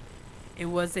commander. It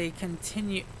was a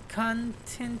contentious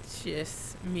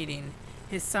meeting.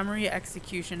 His summary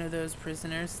execution of those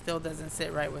prisoners still doesn't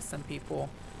sit right with some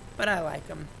people, but I like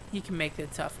him. He can make the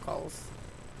tough calls.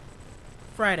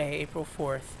 Friday, April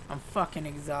 4th. I'm fucking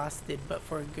exhausted, but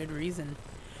for a good reason.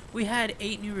 We had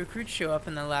 8 new recruits show up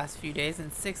in the last few days,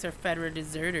 and 6 are Fedra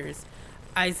deserters.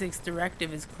 Isaac's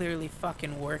directive is clearly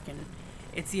fucking working.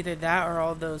 It's either that or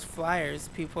all those flyers.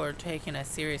 People are taking us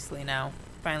seriously now.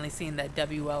 Finally seeing that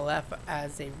WLF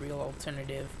as a real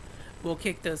alternative. We'll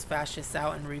kick those fascists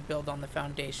out and rebuild on the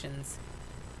foundations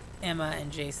Emma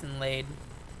and Jason laid.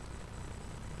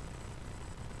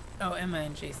 Oh, Emma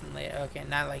and Jason laid. Okay,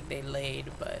 not like they laid,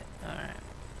 but alright.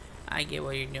 I get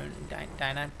what you're doing.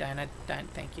 Dina,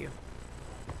 thank you.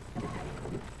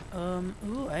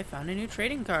 Ooh, I found a new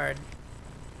trading card.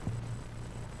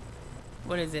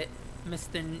 What is it? Miss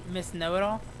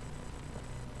Know-It-All?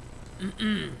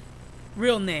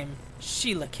 Real name,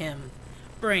 Sheila Kim.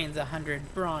 Brains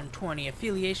 100, brawn 20,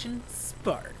 affiliation,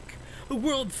 Spark. A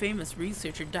world-famous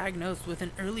researcher diagnosed with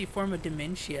an early form of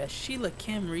dementia, Sheila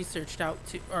Kim reached out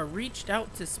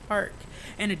to Spark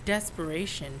in a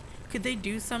desperation. Could they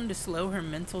do something to slow her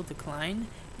mental decline?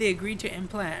 They agreed to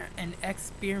implant an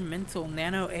experimental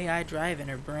nano-AI drive in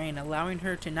her brain, allowing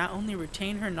her to not only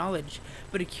retain her knowledge,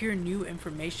 but acquire new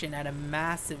information at a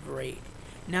massive rate.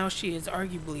 Now she is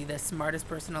arguably the smartest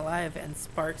person alive and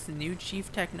Spark's new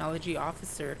chief technology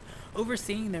officer,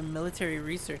 overseeing their military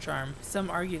research arm.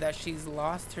 Some argue that she's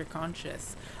lost her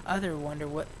conscience. Others wonder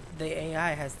what the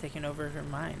AI has taken over her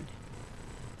mind.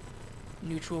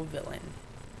 Neutral villain.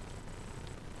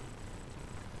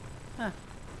 Huh.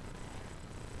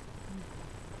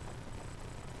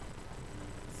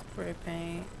 Spray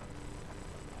paint.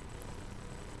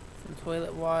 Some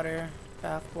toilet water.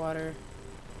 Bath water.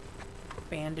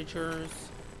 Bandagers.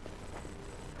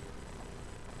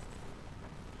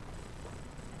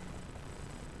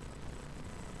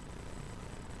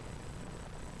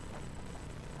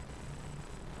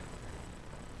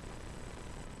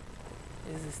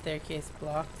 Is the staircase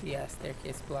blocked? Yeah,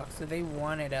 staircase blocked. So they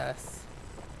wanted us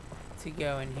to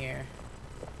go in here.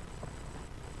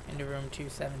 Into room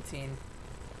 217.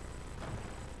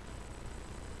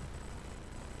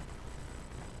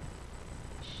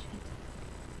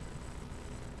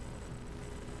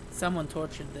 Someone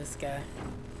tortured this guy.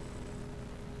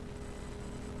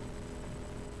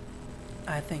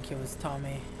 I think it was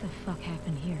Tommy. What the fuck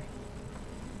happened here?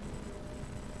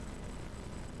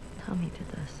 Tommy did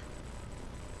this.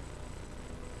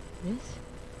 This?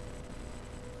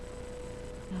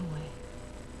 No way.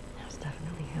 That was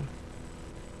definitely him.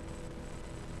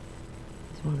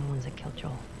 He's one of the ones that killed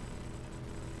Joel.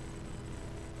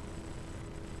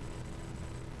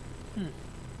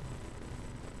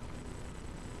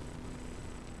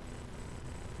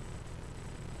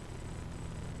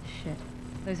 Shit.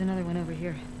 There's another one over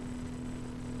here.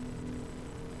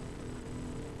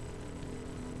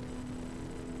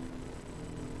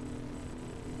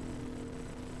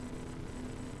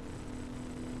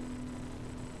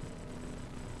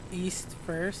 East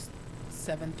first,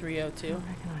 7302. I don't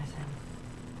recognize him.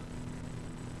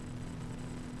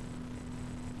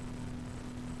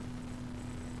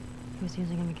 He was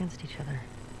using them against each other.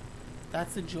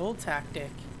 That's a Joel tactic.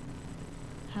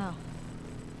 How?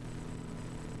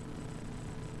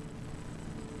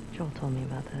 Joel told me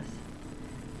about this.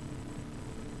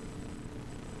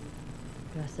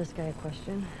 You ask this guy a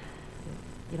question,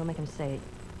 you don't make him say it,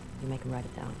 you make him write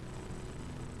it down.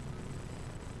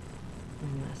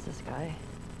 And you ask this guy,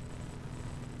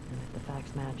 and if the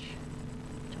facts match,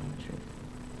 tell him the truth.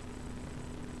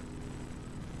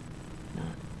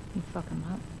 Not. You fuck him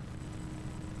up?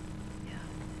 Yeah.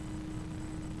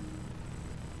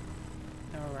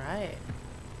 Alright.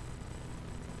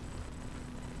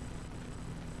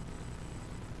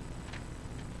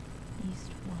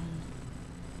 East 1.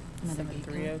 Another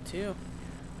 7302.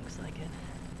 Looks like it.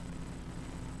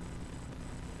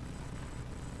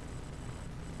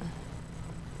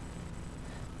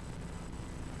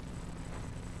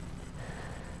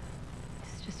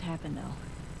 just happened, though.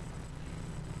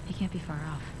 He can't be far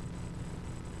off.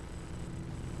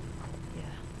 Yeah.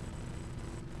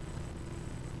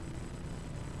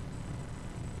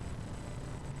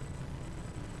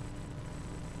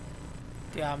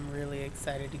 Yeah, I'm really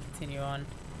excited to continue on.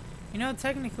 You know,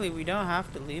 technically we don't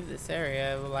have to leave this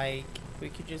area. Like, we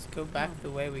could just go back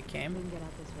the way we We came. can get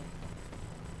out this way.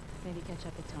 Maybe catch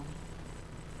up with Tommy.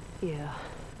 Yeah.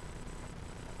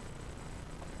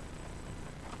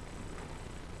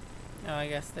 Oh, I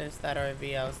guess there's that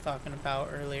RV I was talking about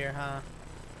earlier, huh?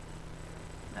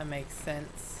 That makes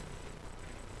sense.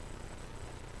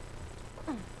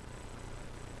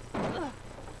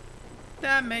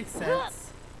 That makes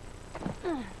sense.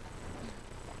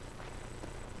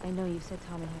 I know you said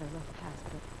Tommy had a rough past,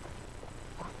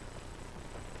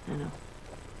 but I know.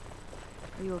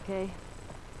 Are you okay?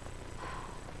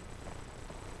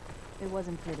 it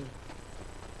wasn't pretty.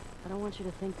 I don't want you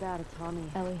to think bad of Tommy.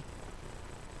 Ellie,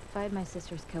 if I had my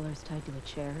sister's killers tied to a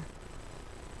chair,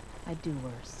 I'd do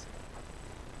worse.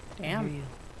 I hear Damn. you.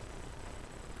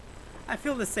 I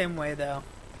feel the same way, though.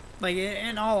 Like,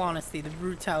 in all honesty, the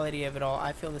brutality of it all,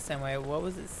 I feel the same way. What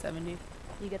was it, 70?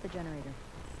 You get the generator.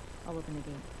 I'll open the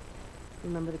gate.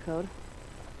 Remember the code?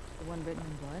 The one written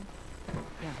in blood?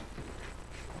 Yeah.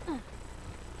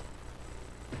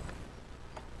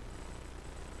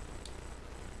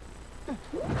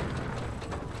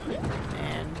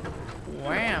 And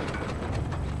wham!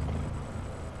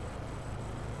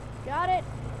 Got it.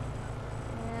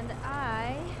 And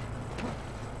I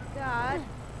got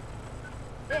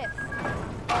this. Big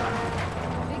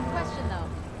question though.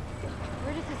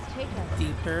 Where does this take us?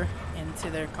 Deeper into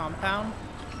their compound?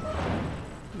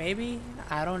 Maybe?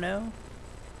 I don't know.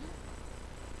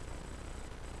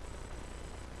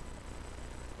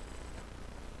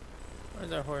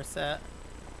 Where's our horse at?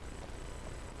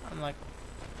 I'm like,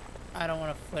 I don't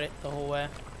want to foot it the whole way.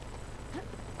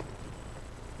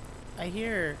 I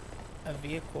hear a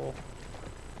vehicle.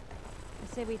 I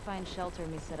say we find shelter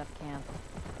and we set up camp.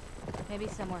 Maybe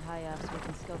somewhere high up so we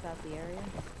can scope out the area.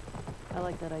 I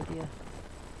like that idea.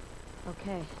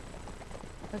 Okay.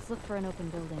 Let's look for an open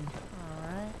building.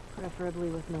 Alright. Preferably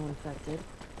with no infected.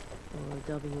 Or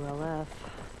WLF.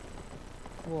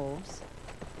 Wolves.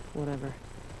 Whatever.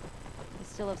 We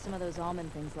still have some of those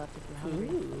almond things left if you're hungry.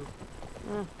 Ooh.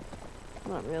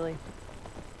 Not really.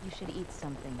 You should eat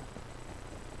something.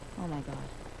 Oh my god.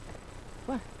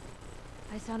 What?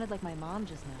 I sounded like my mom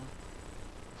just now.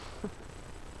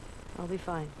 I'll be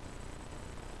fine.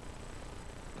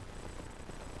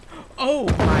 Oh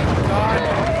my god!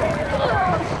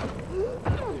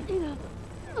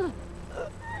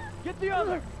 Get the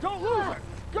other! Don't lose her!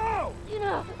 Go!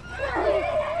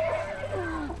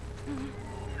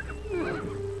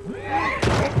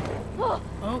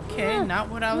 Okay, not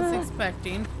what I was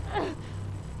expecting.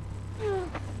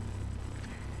 Come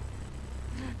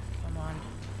on.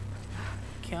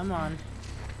 Come on.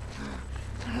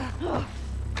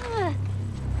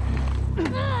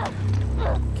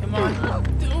 Come on.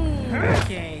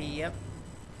 Okay, yep.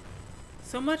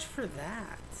 So much for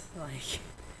that. Like,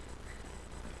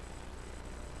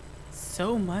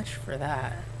 so much for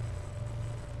that.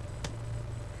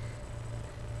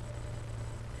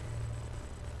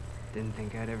 Didn't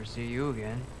think I'd ever see you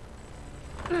again.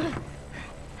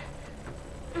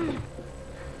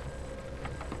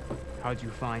 How'd you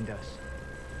find us?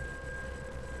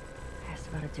 Asked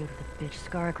about a dude with a bitch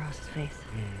scar across his face.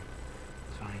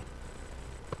 It's fine.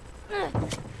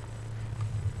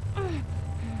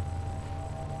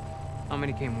 How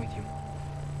many came with you?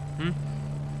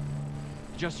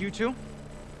 Just you two?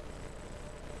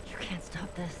 You can't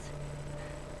stop this.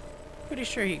 Pretty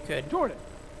sure he could. Jordan!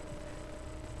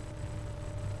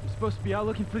 You're supposed to be out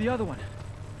looking for the other one.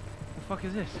 The fuck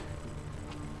is this?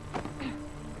 You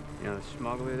know the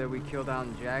smuggler that we killed out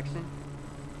in Jackson?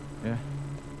 Yeah.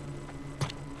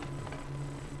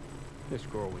 This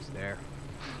girl was there.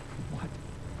 What?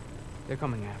 They're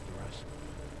coming after us.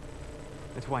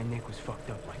 That's why Nick was fucked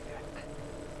up like that.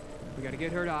 We gotta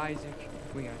get her to Isaac.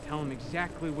 We gotta tell him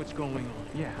exactly what's going on.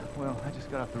 Yeah, well, I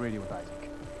just got off the radio with Isaac.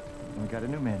 And we got a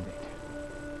new mandate.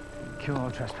 Kill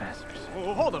all trespassers.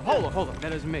 Oh, hold on.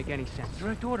 That doesn't make any sense.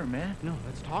 Direct order, man. No,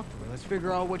 let's talk to her. Let's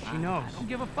figure out what she knows. I don't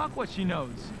give a fuck what she knows.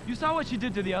 You saw what she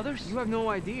did to the others? You have no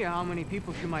idea how many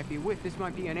people she might be with. This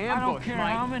might be an I ambush, don't care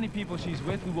Mike. how many people she's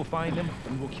with. We will find them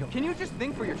and we'll kill them. Can you just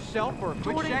think for yourself for a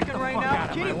quick Jordan, second get the right fuck now? out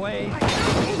of my way.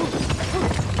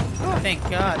 Thank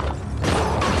God.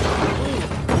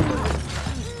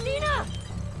 Dina!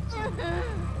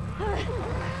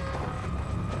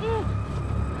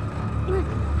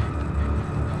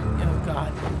 Oh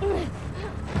God.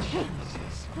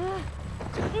 Jesus.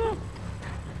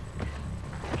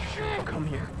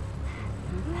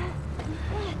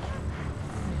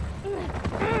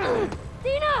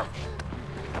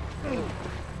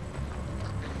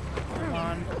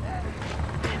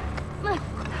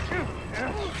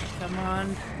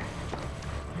 on.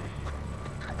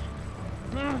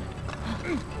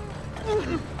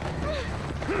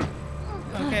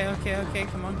 Okay,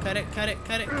 come on, cut it.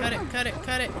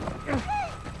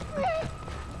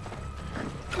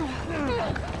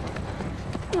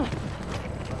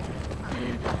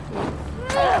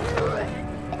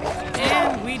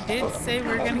 And we did say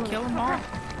we're gonna kill them all.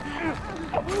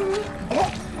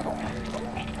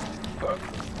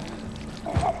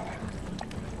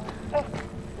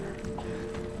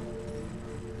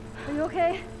 Are you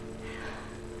okay?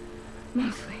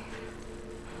 Mostly.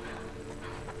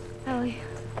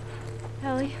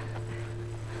 Ellie.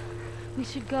 We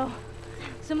should go.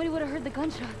 Somebody would have heard the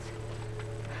gunshots.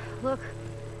 Look.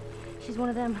 She's one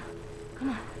of them. Come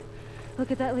on.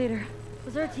 Look at that later.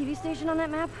 Was there a TV station on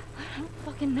that map? I don't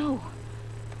fucking know.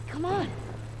 Come on.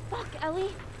 Fuck,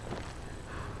 Ellie.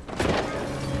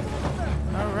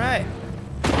 All right.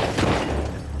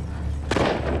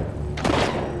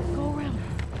 Go around.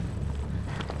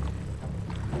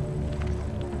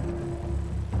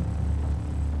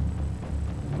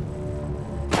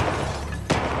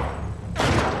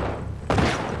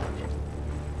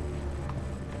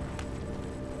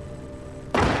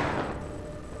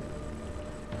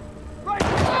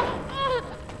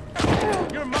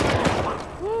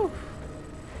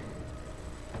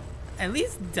 At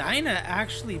least Dina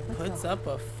actually puts up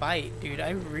a fight, dude. I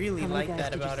really like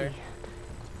that about her.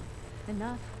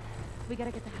 Enough. We gotta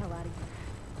get the hell out of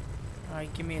here.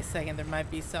 Alright, give me a second. There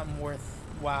might be something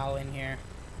worthwhile in here.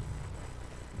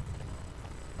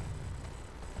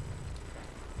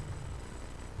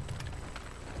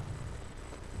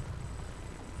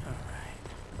 Alright.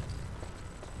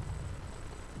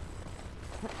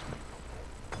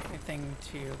 Anything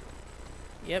to...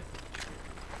 Yep.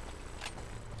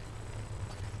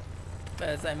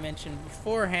 As I mentioned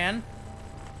beforehand,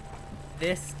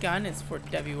 this gun is for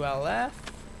WLF.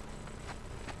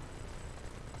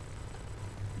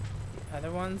 The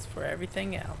other one's for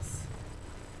everything else.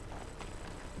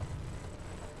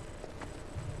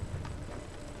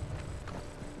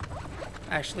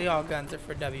 Actually, all guns are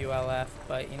for WLF,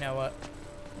 but you know what?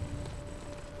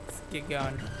 Let's get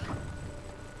going.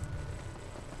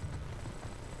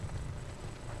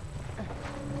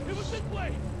 It was this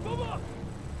way! Move up!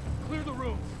 Clear the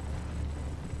rooms.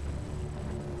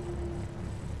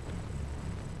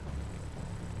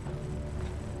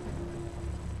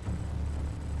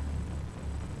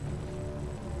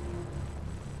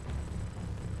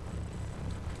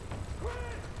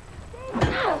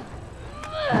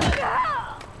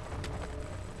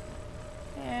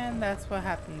 And that's what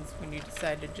happens when you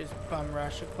decide to just bum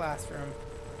rush a classroom.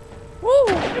 Woo!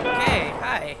 Okay,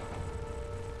 hi.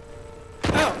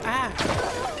 Oh, ah!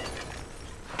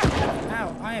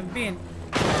 Ow, I am being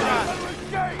shot.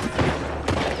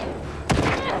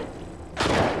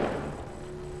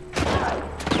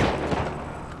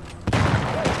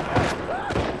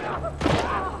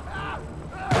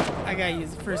 I gotta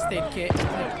use the first aid kit.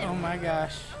 Oh my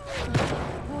gosh.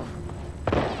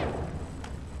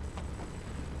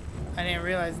 I didn't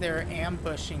realize they were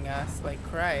ambushing us, like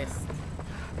Christ.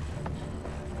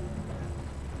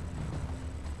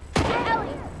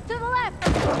 Ellie, to the left!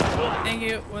 Thank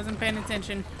you, wasn't paying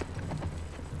attention.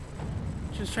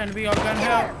 Just trying to be all gun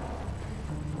ho.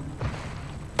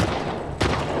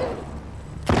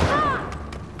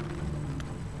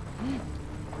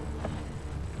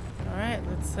 Alright,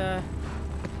 let's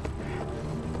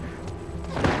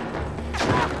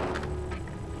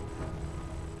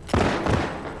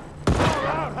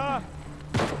Out, huh?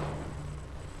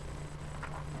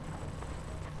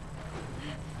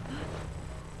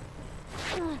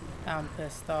 I'm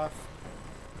pissed off.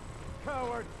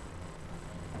 Coward.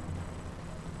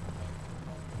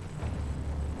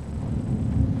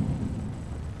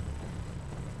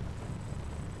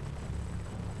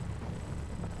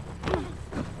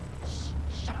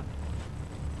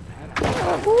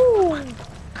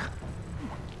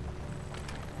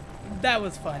 That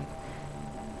was fun.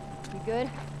 You good?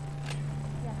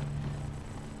 Yeah.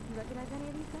 You recognize any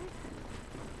of these guys?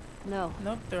 No.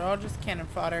 Nope, they're all just cannon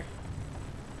fodder.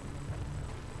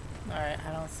 Alright,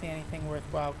 I don't see anything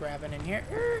worthwhile grabbing in here.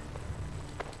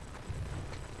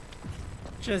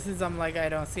 Just as I'm like, I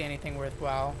don't see anything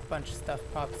worthwhile. A bunch of stuff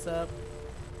pops up.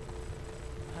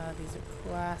 These are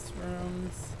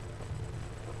classrooms.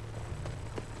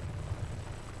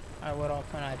 Alright, what all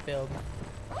can I build?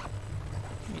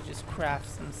 Let me just craft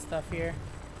some stuff here.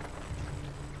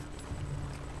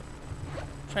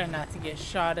 Try not to get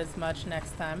shot as much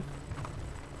next time.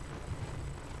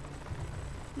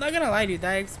 Not gonna lie, dude,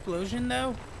 that explosion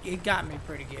though, it got me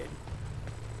pretty good.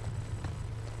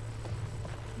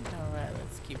 Alright,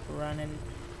 let's keep running.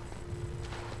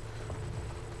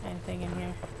 Anything in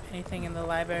here? Anything in the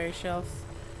library shelves?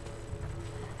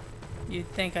 You'd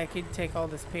think I could take all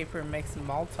this paper and make some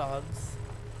Molotovs.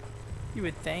 You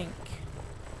would think.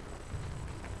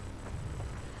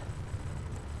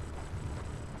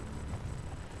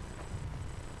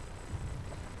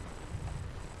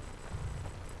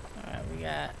 Alright, we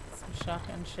got some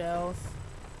shotgun shells.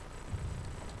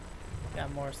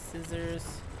 Got more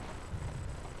scissors.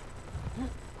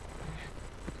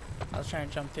 I was trying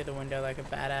to jump through the window like a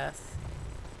badass.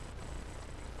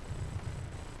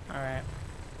 Alright.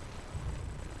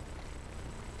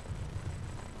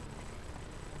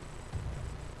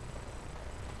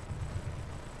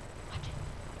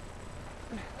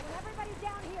 Everybody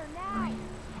down here now!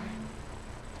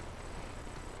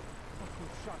 Where's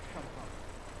those shots come from?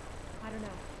 I don't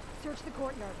know. Search the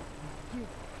courtyard. You,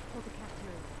 hold the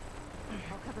cafeteria.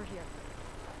 I'll cover here.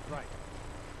 Right.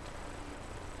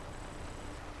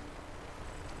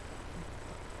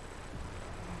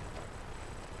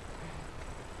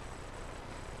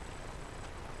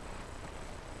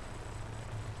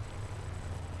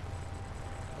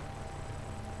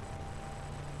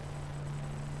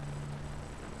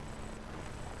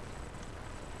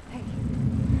 Hey.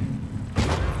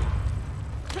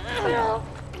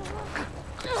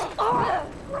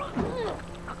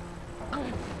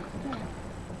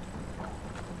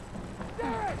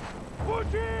 Derek!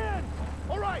 Push in!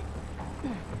 All right!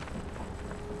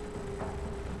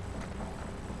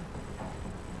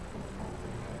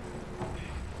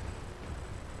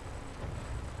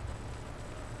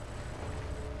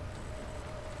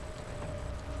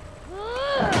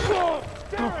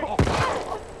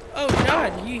 Oh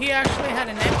god, he actually had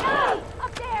an empty.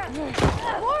 Up there!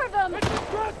 More of them! It's a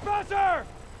trespasser!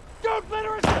 Don't let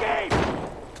her escape!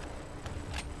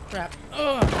 Crap.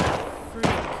 Oh, freak.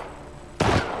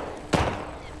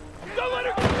 Don't let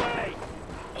her get away!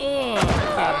 Oh,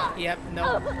 okay. Yep,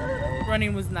 nope.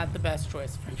 Running was not the best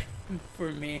choice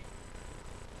for me.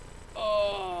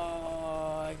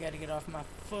 Oh, I gotta get off my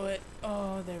foot.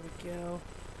 Oh, there we go.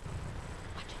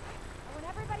 I want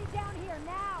everybody down here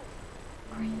now!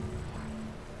 Where's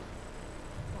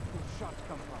those shots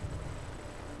come from?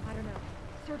 I don't know.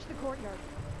 Search the courtyard.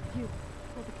 You,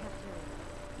 hold the cafeteria.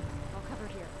 I'll cover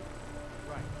here.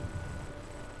 Right.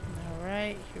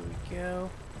 Alright, here we go.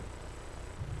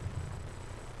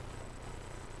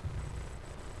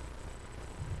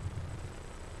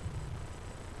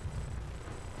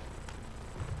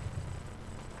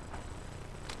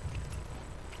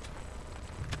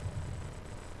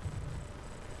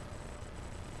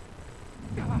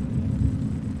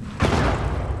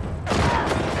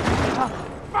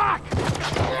 Fuck!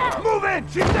 Move in!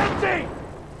 She's empty!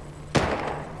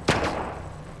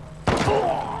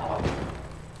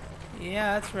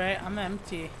 Yeah, that's right. I'm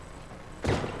empty.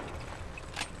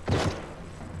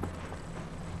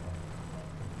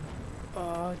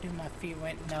 Oh, dude, my feet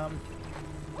went numb.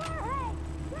 Jorge!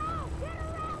 Go! Get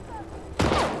around them!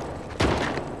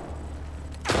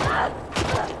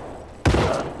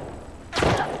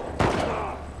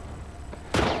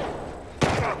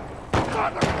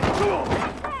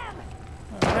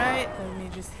 Alright, let me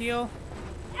just heal.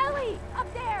 Ellie!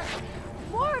 Up there!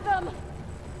 More of them!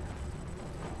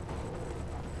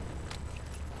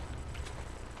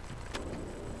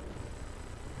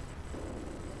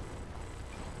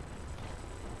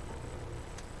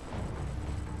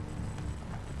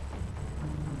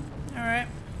 Alright.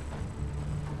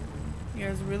 You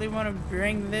guys really want to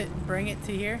bring it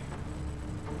to here?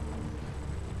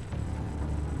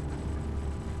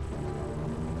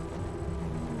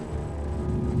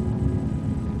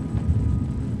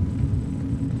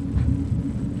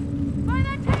 By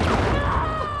that tank!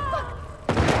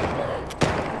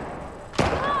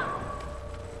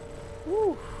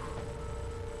 Woo.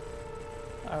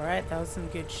 Alright, that was some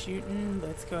good shooting.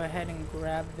 Let's go ahead and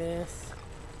grab this.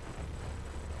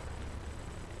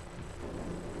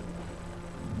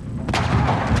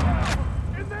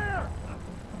 In there!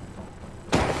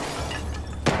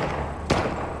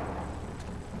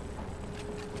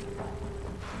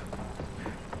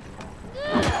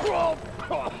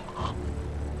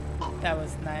 That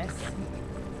was nice.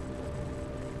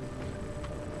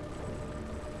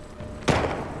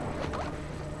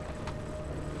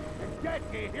 You're dead,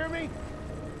 can you hear me?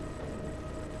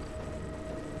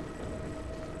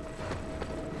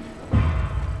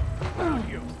 Found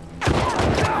you!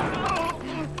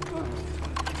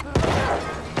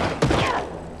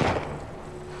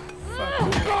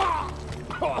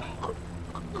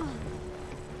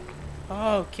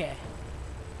 Okay.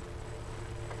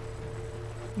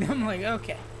 I'm like,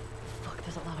 okay. Fuck,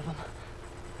 there's a lot of them.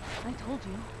 I told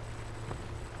you.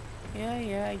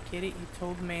 Yeah, I get it. You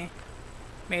told me.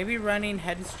 Maybe running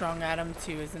headstrong at him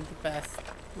too isn't the best,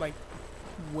 like,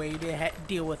 way to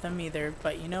deal with him either.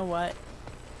 But you know what?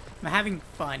 I'm having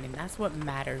fun, and that's what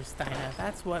matters, Dinah.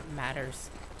 That's what matters.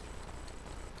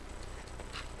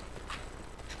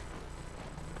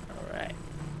 Alright.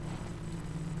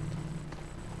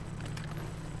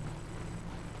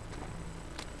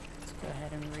 Let's go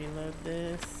ahead and reload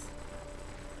this.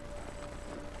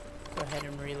 Go ahead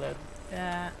and reload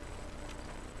that.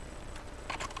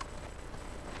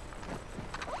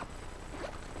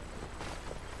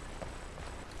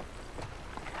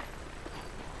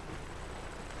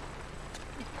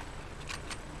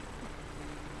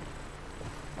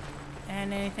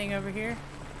 And anything over here?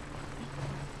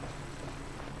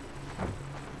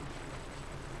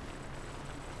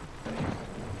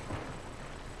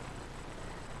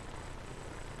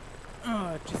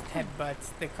 Oh, it just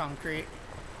headbutts the concrete.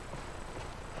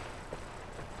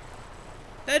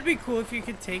 That'd be cool if you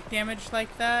could take damage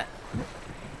like that.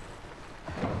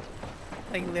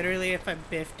 Like literally if I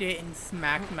biffed it and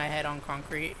smacked my head on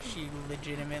concrete, she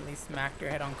legitimately smacked her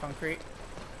head on concrete.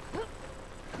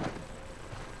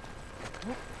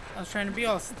 I was trying to be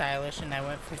all stylish and I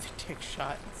went for the tick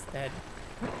shot instead.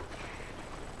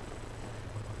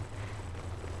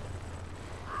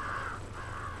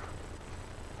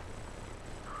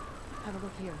 Have a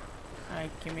look here.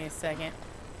 Alright, give me a second.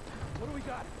 What do we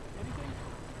got? Anything?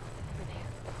 Over there.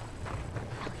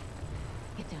 Ellie,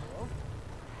 get down.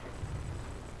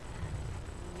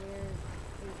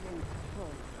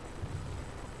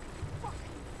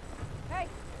 Hey,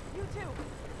 you two!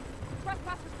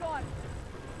 Trespasser's gone!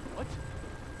 What?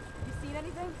 You seen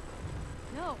anything?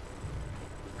 No.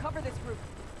 Cover this group.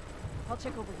 I'll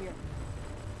check over here.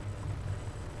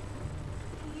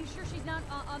 You sure she's not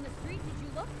on the street? Did you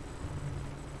look?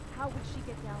 How would she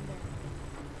get down there?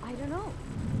 I don't know.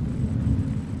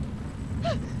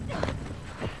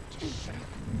 Just shut up.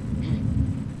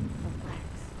 Relax.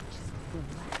 Just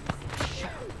relax. Shut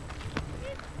up.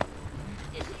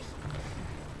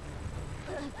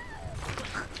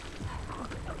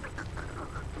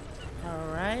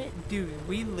 Alright, dude,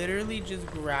 we literally just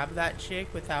grabbed that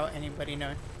chick without anybody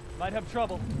knowing. Might have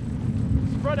trouble.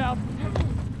 Spread out.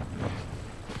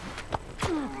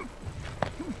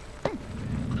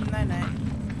 Night night.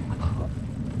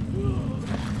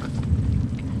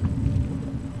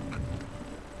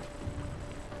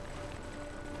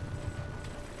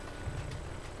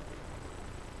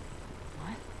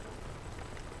 What?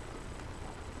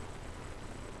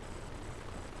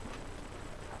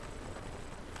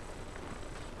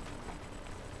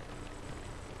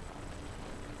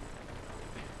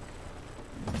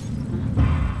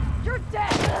 You're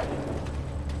dead!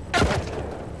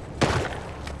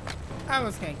 I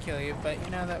was gonna kill you, but you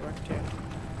know, that worked too. I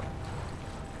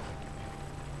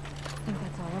think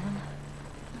that's all of them.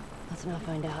 Let's not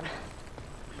find out.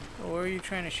 What were you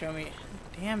trying to show me?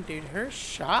 Damn, dude, her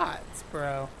shots,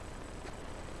 bro.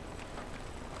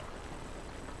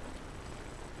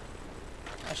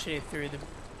 I should have threw the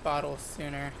bottle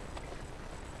sooner.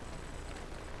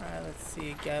 Alright, let's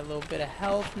see. Got a little bit of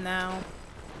health now.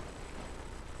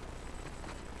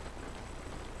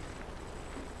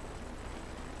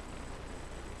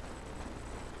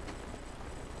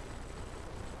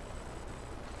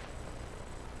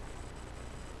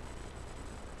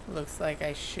 Looks like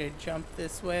I should jump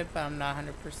this way, but I'm not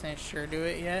 100% sure to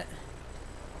it yet.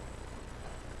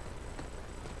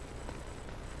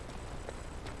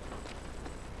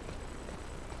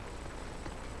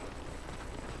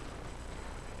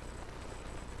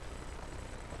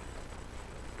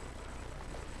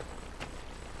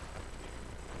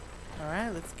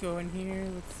 Alright, let's go in here.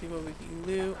 Let's see what we can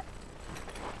loot.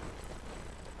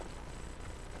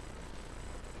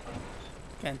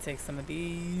 Gonna take some of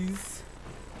these.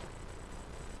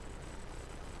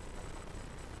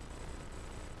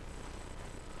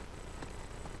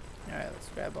 Alright, let's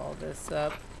grab all this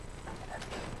up.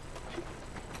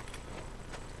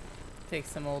 Take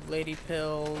some old lady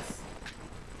pills.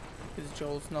 Because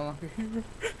Joel's no longer here.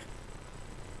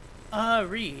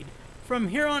 Read. From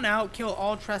here on out, kill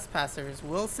all trespassers.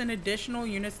 We'll send additional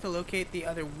units to locate the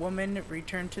other woman.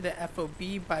 Return to the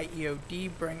FOB by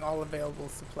EOD. Bring all available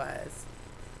supplies.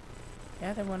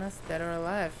 Yeah, they want us dead or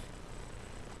alive.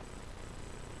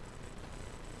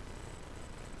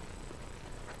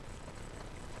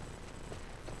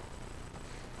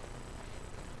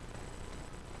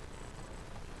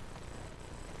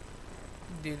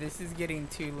 Dude, this is getting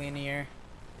too linear.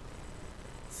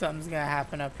 Something's gonna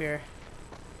happen up here.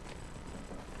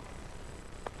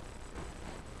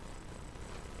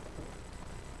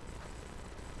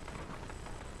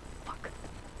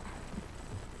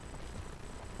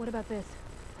 What about this?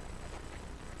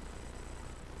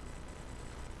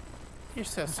 You're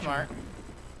so smart.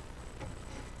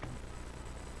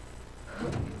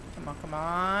 Come on, come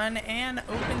on. And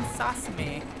open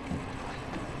sesame.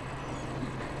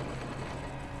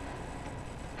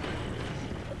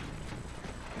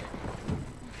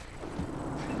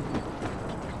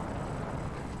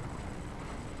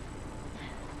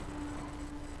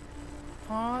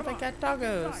 Oh, they got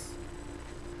doggos.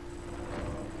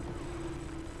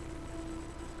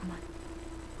 Come on.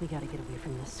 We gotta get away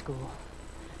from this school.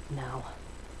 Now.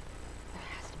 There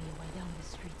has to be a way down the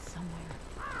street somewhere.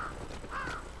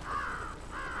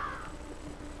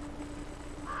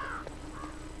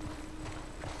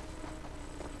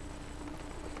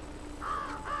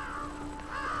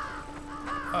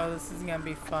 Oh, this is gonna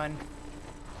be fun.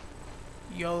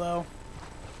 YOLO.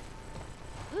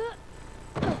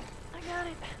 I got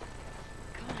it.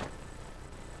 Come on.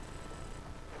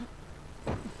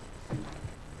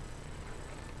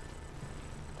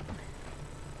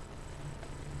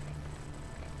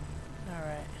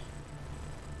 Alright.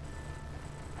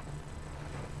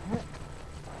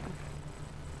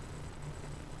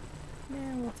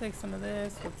 Yeah, we'll take some of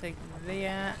this. We'll take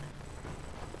that.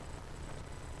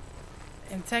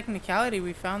 In technicality,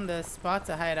 we found the spot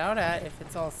to hide out at if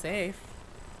it's all safe.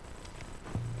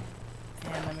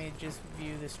 And let me just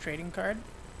view this trading card.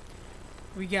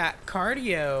 We got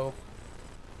Cardio.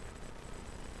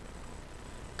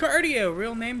 Cardio,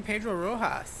 real name Pedro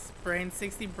Rojas. Brain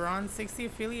 60, bronze 60,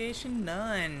 affiliation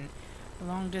none. A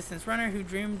long distance runner who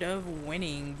dreamed of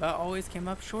winning, but always came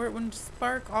up short when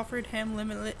Spark offered him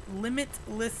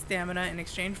limitless stamina in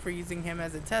exchange for using him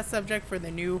as a test subject for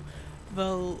the new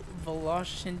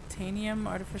Velocitanium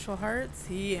artificial hearts.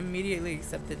 He immediately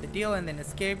accepted the deal and then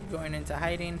escaped, going into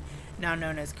hiding. Now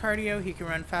known as Cardio, he can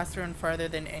run faster and farther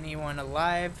than anyone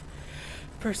alive.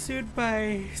 Pursued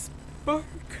by Spark,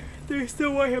 they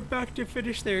still want him back to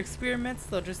finish their experiments.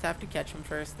 They'll just have to catch him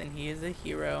first, and he is a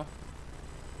hero.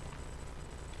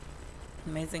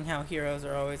 Amazing how heroes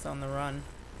are always on the run.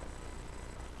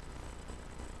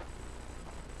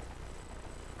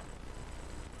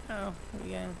 Oh,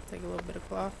 we gotta take a little bit of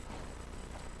cloth.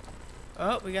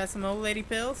 Oh, we got some old lady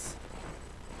pills.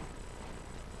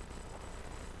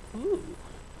 Ooh.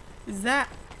 Is that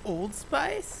Old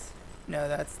Spice? No,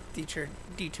 that's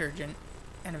detergent.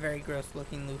 And a very gross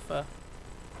looking loofah.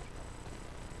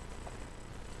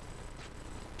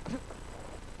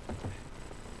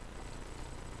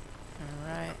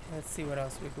 Alright, let's see what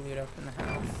else we can loot up in the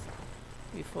house.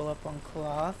 We full up on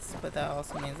cloths, but that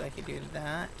also means I could do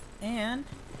that. And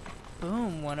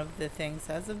boom, one of the things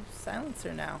has a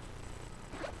silencer now.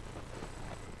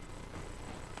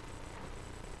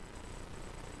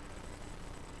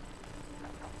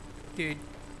 Dude,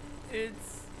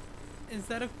 is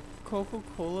that a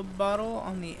Coca-Cola bottle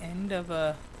on the end of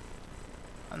a...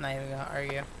 I'm not even gonna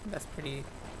argue. That's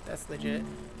legit.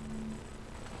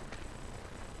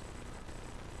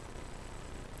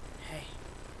 Hey,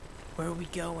 where are we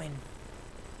going?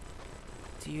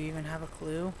 Do you even have a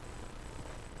clue?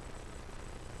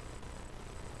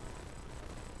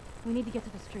 We need to get to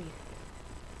the street.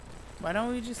 Why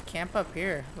don't we just camp up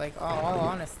here? Like, all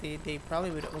honesty, they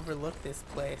probably would overlook this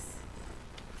place.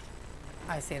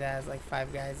 I say that as like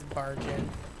 5 guys barge in.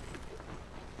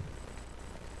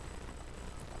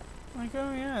 Like,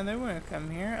 oh yeah, they wouldn't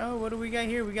come here. Oh, what do we got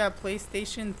here? We got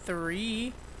PlayStation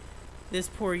 3. This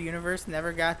poor universe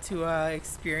never got to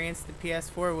experience the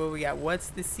PS4. What we got? What's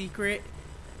the Secret?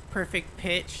 Perfect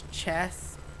Pitch,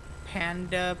 Chess,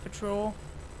 Panda Patrol,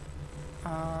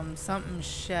 something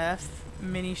Chef,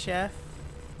 Mini Chef,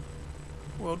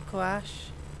 World Clash.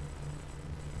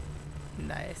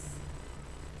 Nice.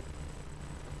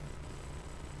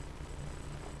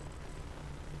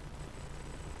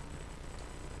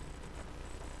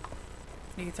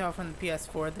 You can tell from the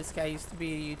PS4, this guy used to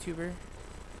be a YouTuber.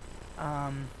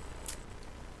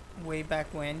 Way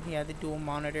back when, he had the dual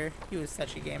monitor. He was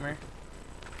such a gamer.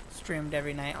 Streamed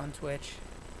every night on Twitch.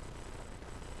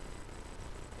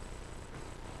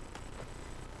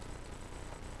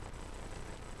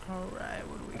 Alright,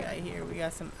 what do we got here? We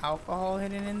got some alcohol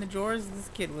hidden in the drawers. This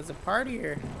kid was a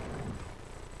partier.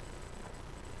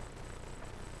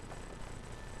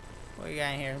 What do you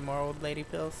got in here? More old lady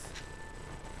pills?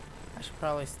 I should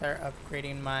probably start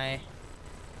upgrading my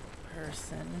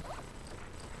person.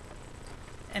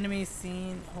 Enemy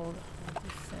seen. Hold on.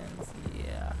 Sense.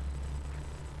 Yeah.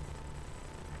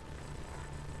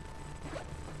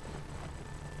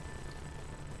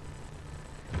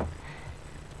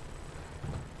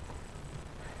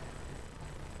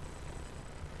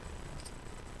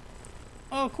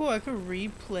 Oh, cool. I could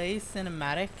replay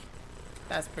cinematic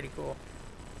That's pretty cool.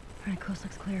 Alright, coast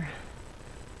looks clear.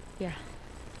 Yeah.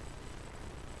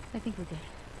 I think we're good.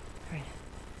 Alright.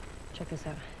 Check this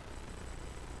out.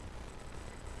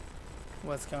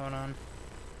 What's going on?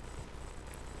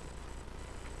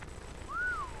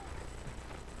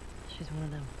 She's one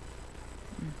of them.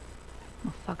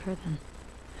 Well, fuck her then.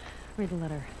 Read the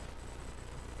letter.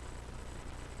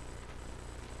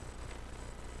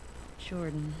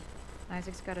 Jordan.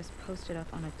 Isaac's got us posted up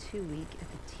on a 2-week at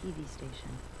the TV station.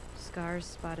 Scars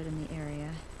spotted in the area.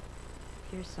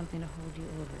 Here's something to hold you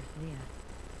over, Leah.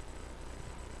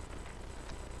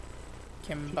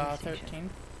 Kimba TV station. 13.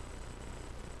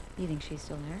 You think she's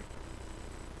still there?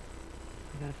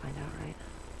 We gotta find out, right?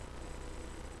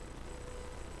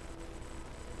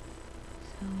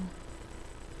 So,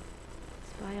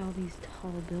 spy all these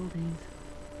tall buildings.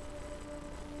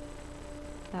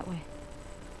 That way.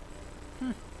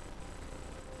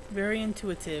 Very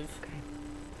intuitive. Okay.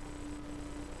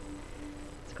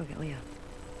 Let's go get Leah.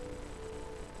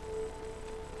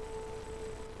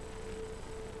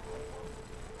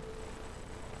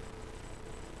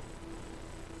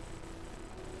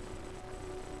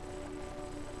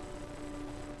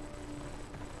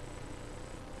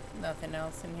 Nothing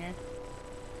else in here.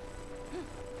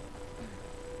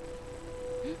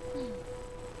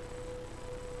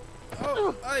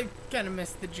 Oh, I kind of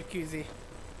missed the jacuzzi.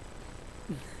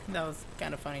 That was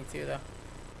kind of funny too, though.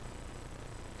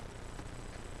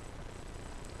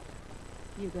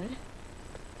 You good?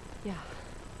 Yeah.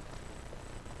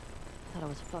 Thought I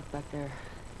was fucked back there.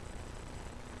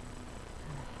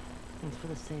 Thanks for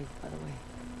the save, by the way.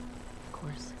 Of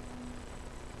course.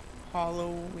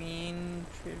 Halloween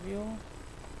trivial.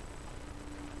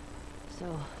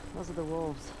 So, those are the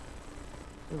wolves.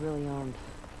 They're really armed.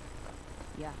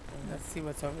 Yeah. Let's see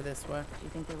what's over this way. Do you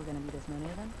think there were gonna be this many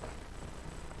of them?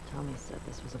 Tommy said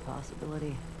this was a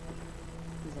possibility.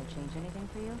 Does that change anything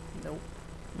for you? Nope.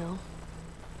 No?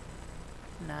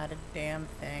 Not a damn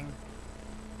thing.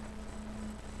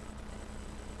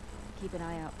 Keep an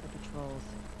eye out for patrols.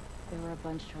 There were a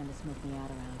bunch trying to smoke me out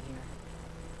around here.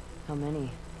 How many?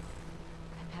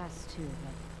 I passed 2,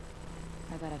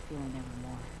 but I got a feeling there were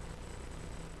more.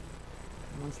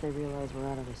 Once they realize we're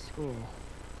out of the school,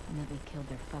 And that we killed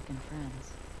their fucking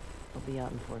friends. they'll be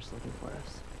out in force looking for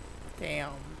us.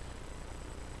 Damn.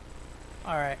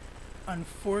 Alright.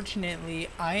 Unfortunately,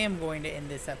 I am going to end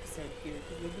this episode here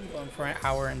because we've been going for an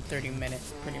hour and 30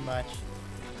 minutes, pretty much.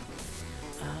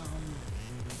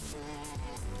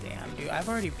 Damn, dude. I've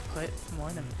already put more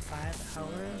than 5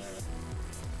 hours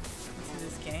into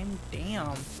this game.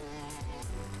 Damn.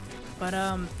 But,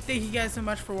 thank you guys so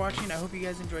much for watching. I hope you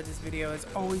guys enjoyed this video. As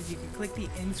always, you can click the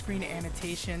in-screen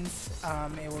annotations.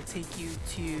 It will take you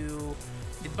to...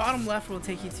 The bottom left will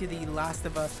take you to the Last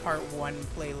of Us Part 1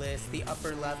 playlist. The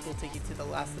upper left will take you to the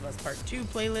Last of Us Part 2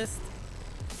 playlist.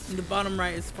 And the bottom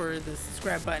right is for the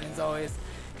subscribe button, as always.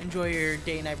 Enjoy your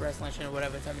day, night, rest, lunch, or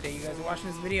whatever time of day you guys are watching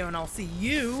this video. And I'll see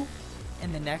you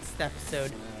in the next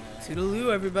episode.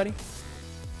 Toodaloo, everybody.